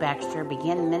Judy Baxter,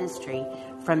 began ministry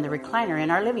from the recliner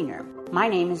in our living room. My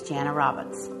name is Jana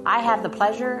Robbins. I have the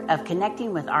pleasure of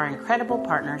connecting with our incredible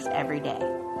partners every day.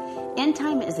 End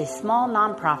Time is a small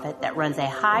nonprofit that runs a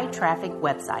high-traffic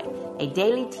website, a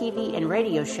daily TV and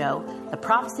radio show, the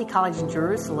Prophecy College in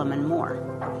Jerusalem, and more.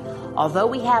 Although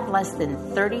we have less than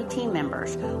 30 team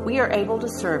members, we are able to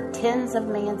serve tens of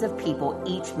millions of people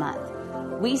each month.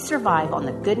 We survive on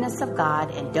the goodness of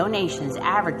God and donations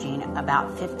averaging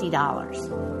about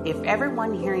 $50. If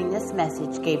everyone hearing this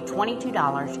message gave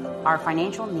 $22, our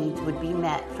financial needs would be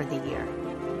met for the year.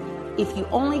 If you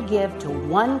only give to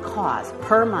one cause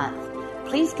per month,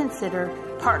 please consider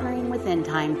partnering with End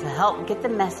Time to help get the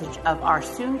message of our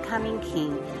soon-coming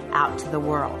King out to the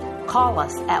world. Call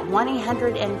us at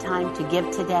 1-800-END-TIME to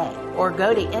give today, or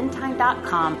go to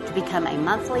endtime.com to become a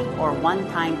monthly or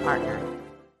one-time partner.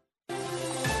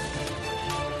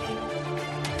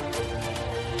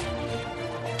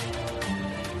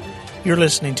 You're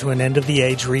listening to an End of the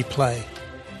Age replay.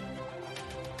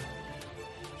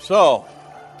 So,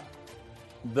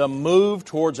 the move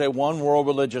towards a one world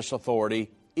religious authority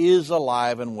is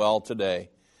alive and well today.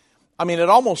 I mean, it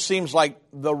almost seems like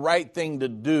the right thing to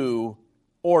do,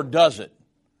 or does it?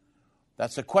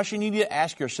 That's the question you need to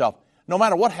ask yourself. No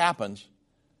matter what happens,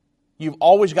 you've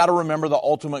always got to remember the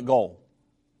ultimate goal.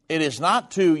 It is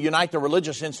not to unite the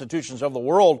religious institutions of the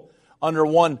world under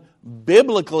one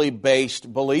biblically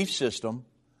based belief system,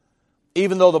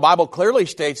 even though the Bible clearly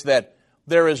states that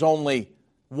there is only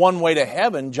one way to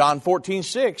heaven. John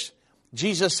 14:6,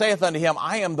 Jesus saith unto him,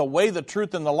 I am the way, the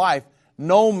truth, and the life.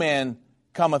 No man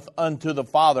cometh unto the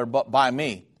Father but by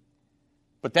me.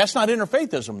 But that's not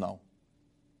interfaithism, though.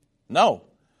 No.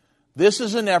 This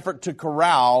is an effort to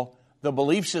corral the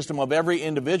belief system of every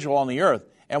individual on the earth.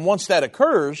 And once that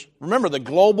occurs, remember the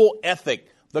global ethic,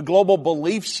 the global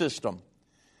belief system.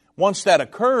 Once that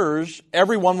occurs,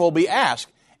 everyone will be asked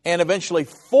and eventually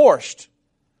forced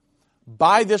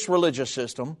by this religious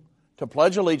system to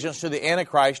pledge allegiance to the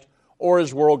Antichrist or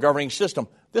his world governing system.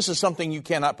 This is something you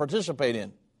cannot participate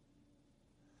in.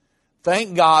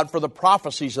 Thank God for the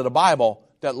prophecies of the Bible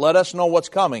that let us know what's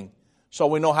coming so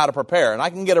we know how to prepare. And I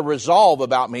can get a resolve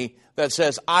about me that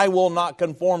says, I will not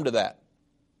conform to that.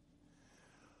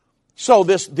 So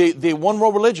the one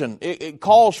world religion, it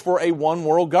calls for a one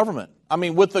world government. I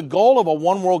mean, with the goal of a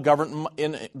one world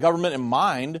government in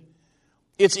mind,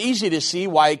 it's easy to see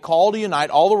why a call to unite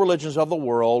all the religions of the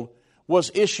world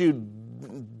was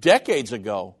issued decades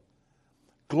ago.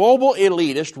 Global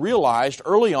elitists realized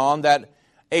early on that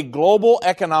a global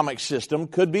economic system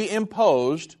could be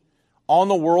imposed on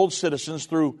the world's citizens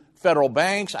through federal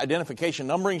banks, identification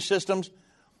numbering systems,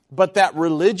 but that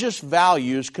religious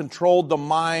values controlled the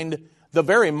mind, the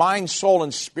very mind, soul,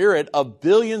 and spirit of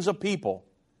billions of people.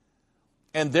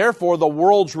 And therefore, the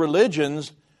world's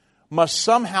religions must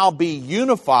somehow be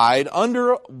unified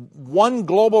under one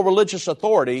global religious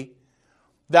authority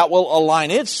that will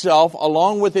align itself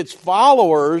along with its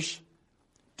followers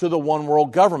to the one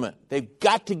world government. They've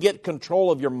got to get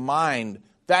control of your mind.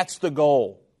 That's the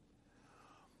goal.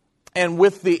 And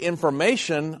with the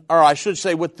information, or I should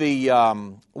say with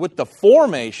the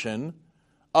formation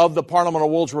of the Parliament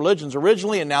of World Religions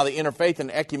originally, and now the interfaith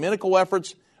and ecumenical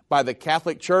efforts by the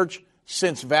Catholic Church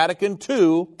since Vatican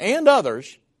II and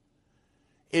others,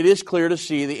 it is clear to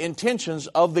see the intentions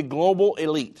of the global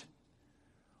elite.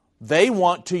 They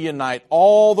want to unite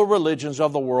all the religions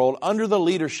of the world under the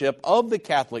leadership of the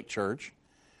Catholic Church,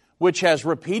 which has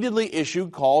repeatedly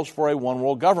issued calls for a one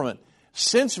world government.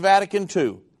 Since Vatican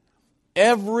II,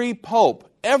 every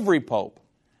pope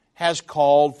has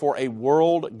called for a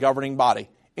world governing body,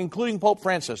 including Pope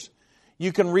Francis.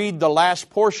 You can read the last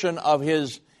portion of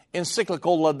his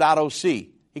encyclical Laudato Si.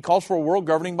 He calls for a world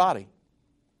governing body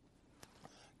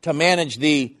to manage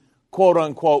the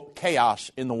quote-unquote chaos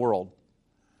in the world.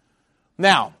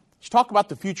 Now, let's talk about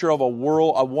the future of a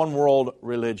one world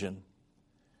religion.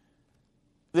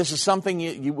 This is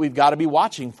something we've got to be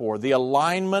watching for. The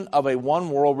alignment of a one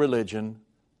world religion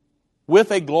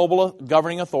with a global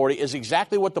governing authority is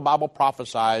exactly what the Bible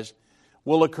prophesies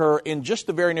will occur in just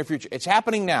the very near future. It's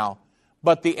happening now,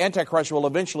 but the Antichrist will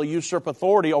eventually usurp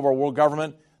authority over a world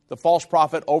government, the false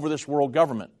prophet over this world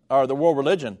government, or the world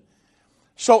religion.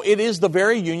 So it is the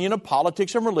very union of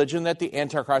politics and religion that the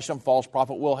Antichrist and false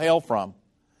prophet will hail from.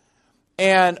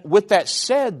 And with that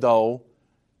said, though,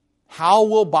 how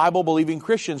will Bible-believing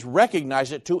Christians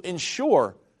recognize it to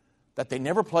ensure that they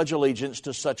never pledge allegiance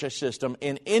to such a system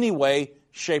in any way,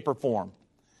 shape, or form?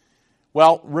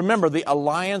 Well, remember the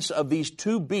alliance of these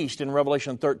two beasts in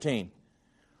Revelation 13.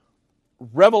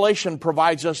 Revelation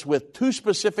provides us with two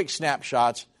specific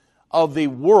snapshots of the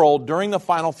world during the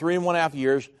final 3.5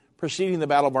 years preceding the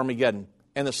Battle of Armageddon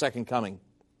and the second coming.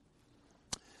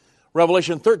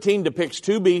 Revelation 13 depicts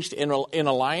two beasts in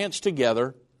alliance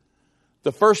together.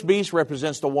 The first beast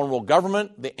represents the one world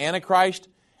government, the Antichrist,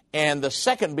 and the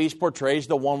second beast portrays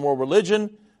the one world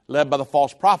religion led by the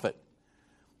false prophet.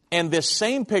 And this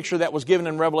same picture that was given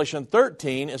in Revelation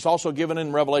 13 is also given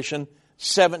in Revelation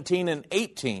 17 and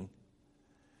 18.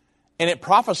 And it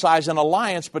prophesies an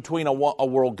alliance between a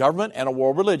world government and a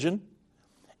world religion.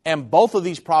 And both of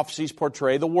these prophecies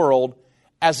portray the world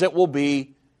as it will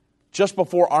be just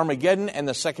before Armageddon and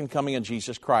the second coming of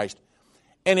Jesus Christ.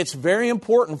 And it's very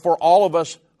important for all of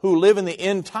us who live in the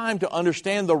end time to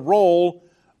understand the role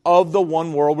of the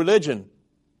one world religion.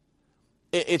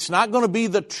 It's not going to be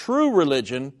the true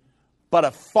religion, but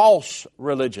a false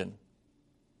religion.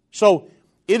 So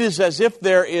it is as if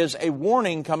there is a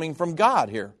warning coming from God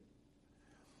here.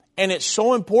 And it's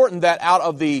so important that out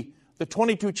of the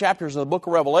 22 chapters of the book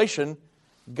of Revelation,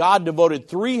 God devoted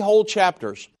 3 whole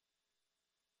chapters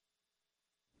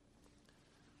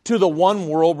to the one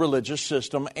world religious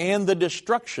system and the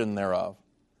destruction thereof.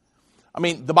 I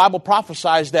mean, the Bible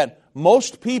prophesies that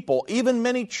most people, even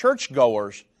many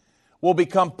churchgoers, will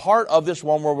become part of this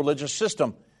one world religious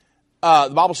system.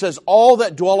 The Bible says, all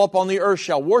that dwell upon the earth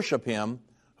shall worship him,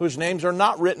 whose names are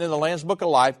not written in the Lamb's book of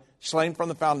life, slain from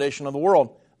the foundation of the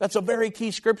world. That's a very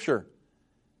key scripture.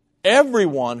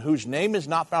 Everyone whose name is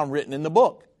not found written in the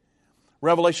book.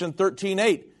 Revelation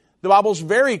 13:8. The Bible's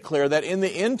very clear that in the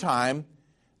end time,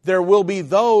 there will be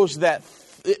those that...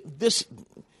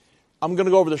 I'm going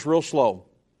to go over this real slow.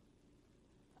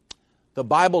 The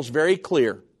Bible's very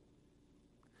clear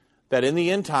that in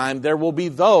the end time there will be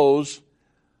those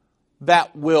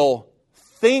that will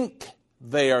think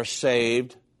they are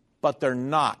saved, but they're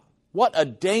not. What a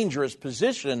dangerous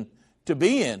position to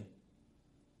be in.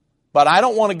 But I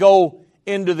don't want to go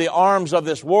into the arms of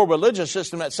this world religious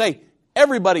system that say,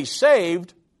 everybody's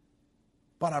saved,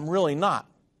 but I'm really not.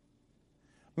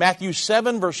 Matthew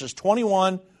 7, verses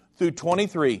 21 through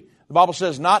 23. The Bible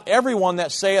says, not everyone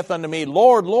that saith unto me,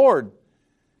 Lord, Lord,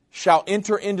 shall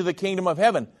enter into the kingdom of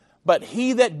heaven, but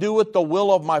he that doeth the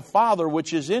will of my Father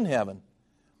which is in heaven.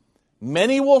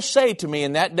 Many will say to me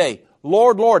in that day,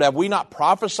 Lord, Lord, have we not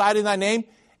prophesied in thy name,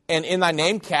 and in thy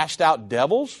name cast out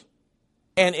devils,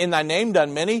 and in thy name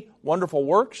done many wonderful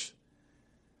works?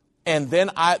 And then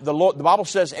the Bible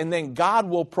says, and then God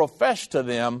will profess to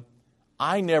them,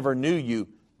 I never knew you.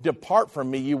 Depart from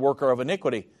me, you worker of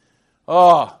iniquity.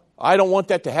 Oh, I don't want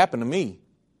that to happen to me.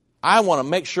 I want to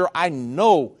make sure I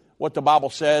know what the Bible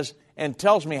says and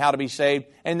tells me how to be saved,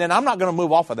 and then I'm not going to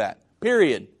move off of that,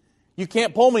 period. You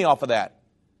can't pull me off of that.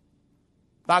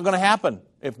 Not going to happen.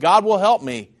 If God will help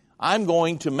me, I'm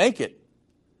going to make it.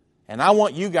 And I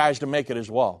want you guys to make it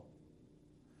as well.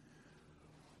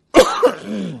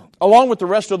 Along with the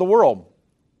rest of the world,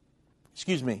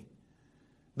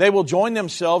 they will join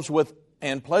themselves with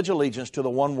and pledge allegiance to the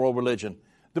one world religion.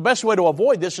 The best way to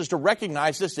avoid this is to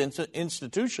recognize this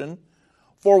institution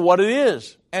for what it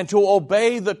is and to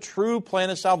obey the true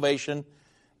plan of salvation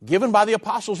given by the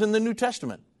apostles in the New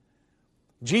Testament.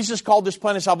 Jesus called this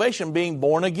plan of salvation being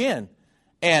born again.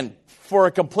 And for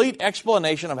a complete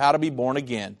explanation of how to be born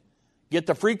again, get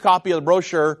the free copy of the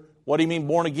brochure, What Do You Mean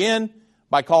Born Again?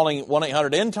 By calling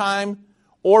 1-800-END-TIME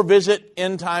or visit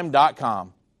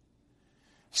endtime.com.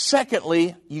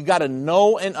 Secondly, you got to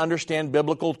know and understand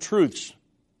biblical truths.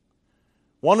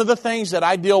 One of the things that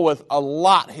I deal with a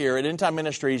lot here at End Time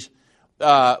Ministries,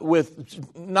 with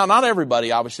not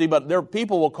everybody obviously, but there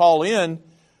people will call in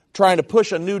trying to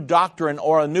push a new doctrine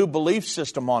or a new belief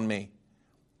system on me.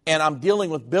 And I'm dealing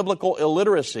with biblical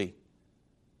illiteracy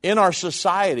in our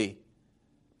society.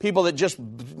 People that just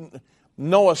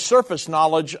know a surface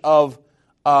knowledge of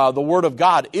the Word of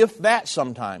God, if that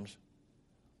sometimes.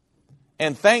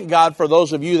 And thank God for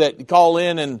those of you that call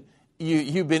in and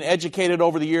you've been educated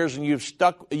over the years and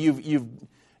you've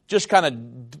just kind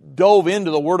of dove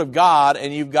into the Word of God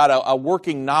and you've got a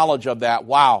working knowledge of that.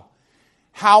 Wow.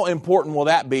 How important will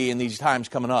that be in these times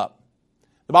coming up?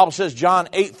 The Bible says, John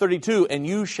 8:32, and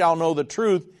you shall know the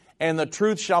truth, and the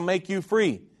truth shall make you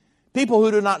free. People who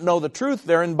do not know the truth,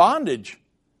 they're in bondage.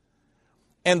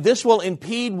 And this will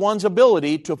impede one's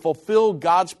ability to fulfill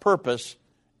God's purpose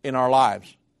in our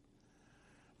lives.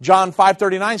 John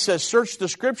 5:39 says, search the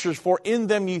Scriptures, for in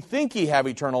them ye think ye have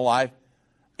eternal life,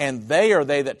 and they are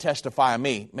they that testify of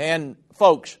me. Man,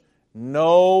 folks,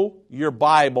 know your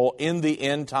Bible in the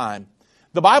end time.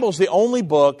 The Bible is the only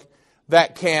book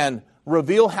that can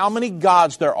reveal how many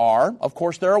gods there are. Of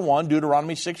course, there are one,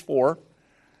 Deuteronomy 6:4.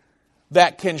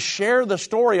 That can share the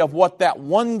story of what that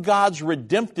one God's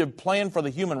redemptive plan for the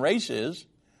human race is.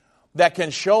 That can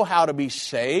show how to be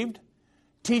saved.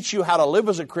 Teach you how to live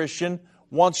as a Christian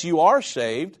once you are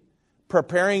saved.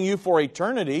 Preparing you for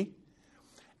eternity.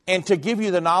 And to give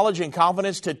you the knowledge and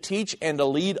confidence to teach and to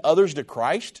lead others to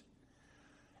Christ.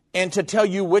 And to tell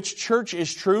you which church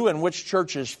is true and which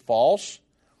church is false.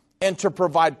 And to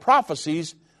provide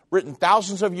prophecies written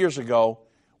thousands of years ago,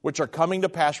 which are coming to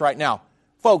pass right now.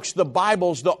 Folks, the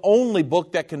Bible's the only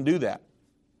book that can do that.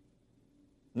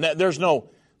 There's no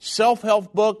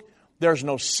self-help book. There's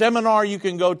no seminar you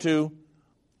can go to.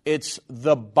 It's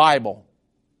the Bible.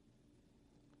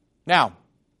 Now,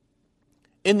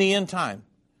 in the end time,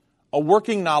 a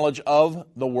working knowledge of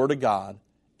the Word of God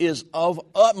is of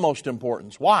utmost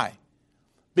importance. Why?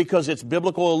 Because it's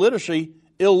biblical illiteracy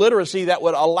that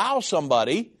would allow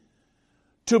somebody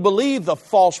to believe the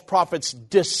false prophet's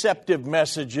deceptive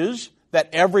messages that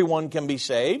everyone can be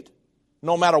saved,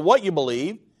 no matter what you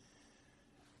believe,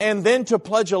 and then to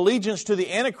pledge allegiance to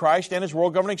the Antichrist and his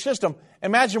world governing system.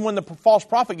 Imagine when the false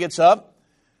prophet gets up,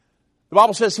 the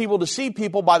Bible says he will deceive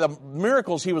people by the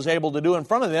miracles he was able to do in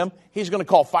front of them. He's going to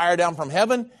call fire down from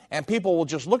heaven, and people will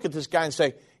just look at this guy and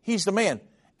say, he's the man.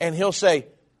 And he'll say,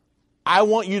 I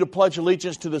want you to pledge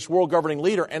allegiance to this world governing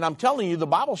leader. And I'm telling you, the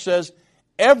Bible says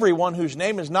everyone whose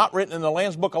name is not written in the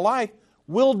Lamb's Book of Life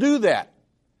will do that.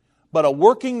 But a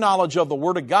working knowledge of the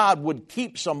Word of God would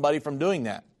keep somebody from doing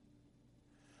that.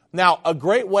 Now, a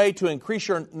great way to increase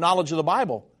your knowledge of the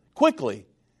Bible quickly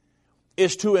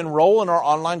is to enroll in our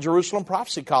online Jerusalem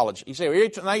Prophecy College. You say, well,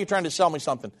 now you're trying to sell me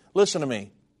something. Listen to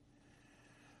me.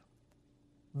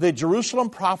 The Jerusalem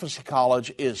Prophecy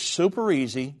College is super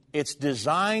easy. It's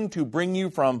designed to bring you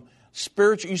from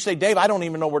spiritual. You say, Dave, I don't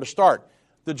even know where to start.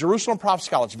 The Jerusalem Prophecy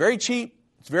College. It's very cheap.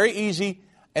 It's very easy.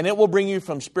 And it will bring you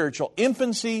from spiritual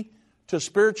infancy to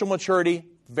spiritual maturity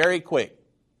very quick.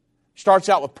 Starts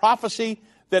out with prophecy.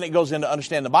 Then it goes into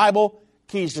understand the Bible,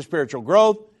 keys to spiritual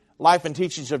growth, life and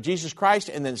teachings of Jesus Christ,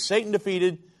 and then Satan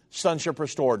defeated, sonship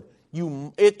restored.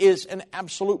 It is an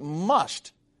absolute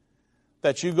must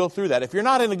that you go through that. If you're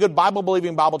not in a good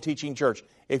Bible-believing, Bible-teaching church,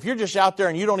 if you're just out there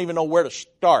and you don't even know where to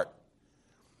start,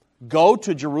 go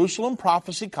to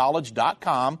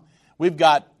JerusalemProphecyCollege.com. We've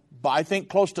got, I think,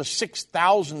 close to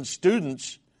 6,000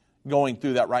 students going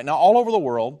through that right now, all over the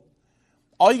world.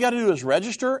 All you got to do is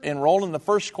register, enroll in the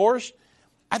first course.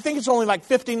 I think it's only like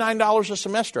 $59 a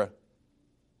semester.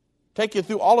 Take you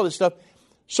through all of this stuff.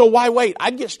 So why wait?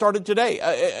 I'd get started today.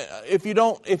 If you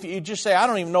just say, I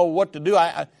don't even know what to do.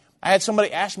 I had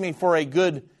somebody ask me for a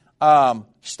good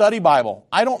study Bible.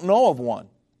 I don't know of one.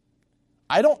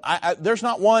 There's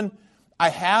not one. I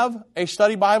have a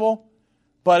study Bible,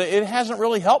 but it hasn't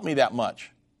really helped me that much.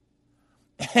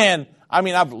 And I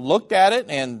mean, I've looked at it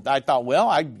and I thought, well,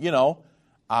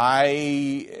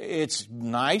 it's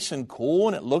nice and cool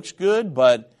and it looks good,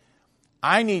 but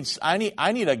I need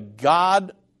a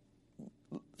God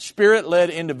Spirit-led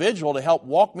individual to help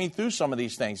walk me through some of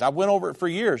these things. I've went over it for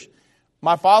years.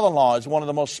 My father-in-law is one of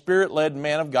the most Spirit-led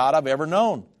men of God I've ever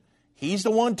known. He's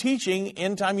the one teaching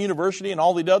End Time University and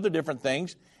all the other different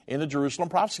things in the Jerusalem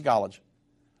Prophecy College.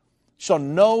 So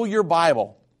know your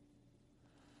Bible.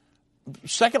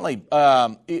 Secondly,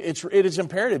 it is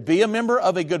imperative. Be a member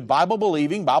of a good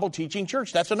Bible-believing, Bible-teaching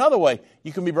church. That's another way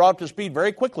you can be brought up to speed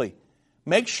very quickly.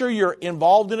 Make sure you're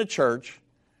involved in a church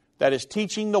that is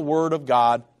teaching the Word of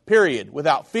God, period,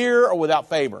 without fear or without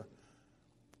favor.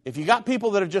 If you got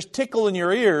people that are just tickling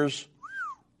your ears,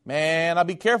 man, I'd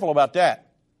be careful about that.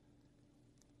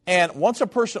 And once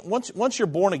you're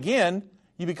born again,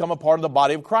 you become a part of the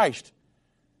body of Christ.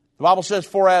 The Bible says,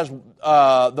 for as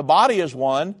the body is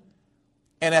one,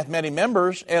 and hath many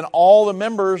members, and all the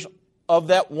members of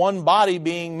that one body,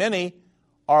 being many,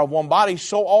 are of one body,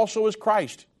 so also is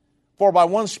Christ. For by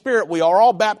one Spirit we are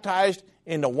all baptized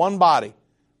into one body,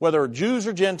 whether Jews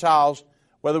or Gentiles,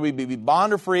 whether we be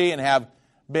bond or free, and have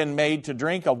been made to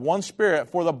drink of one Spirit,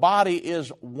 for the body is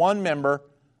one member,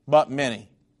 but many.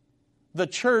 The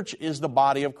church is the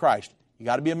body of Christ. You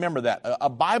got to be a member of that. A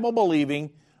Bible-believing,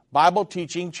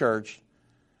 Bible-teaching church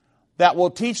that will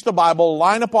teach the Bible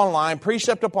line upon line,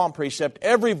 precept upon precept,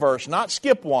 every verse, not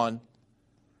skip one.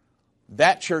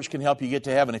 That church can help you get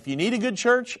to heaven. If you need a good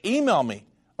church, email me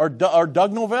or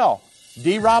Doug Norvell,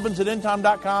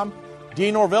 drobbins@endtime.com,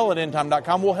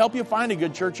 dnorvell@endtime.com. We'll help you find a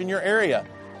good church in your area.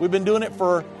 We've been doing it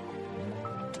for,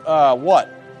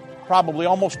 probably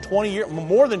almost 20 years,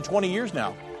 more than 20 years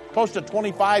now, close to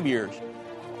 25 years.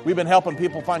 We've been helping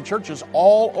people find churches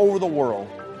all over the world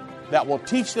that will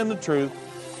teach them the truth,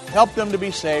 help them to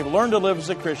be saved, learn to live as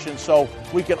a Christian so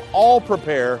we can all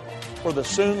prepare for the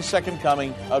soon second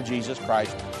coming of Jesus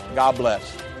Christ. God bless.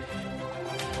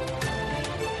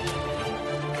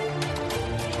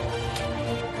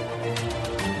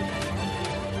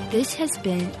 This has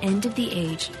been End of the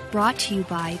Age, brought to you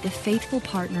by the faithful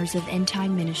partners of End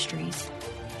Time Ministries.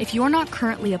 If you're not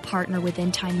currently a partner with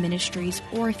End Time Ministries,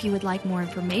 or if you would like more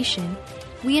information,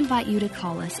 we invite you to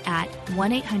call us at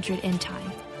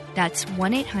 1-800-END-TIME. That's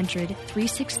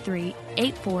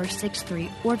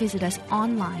 1-800-363-8463, or visit us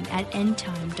online at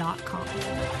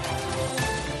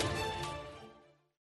endtime.com.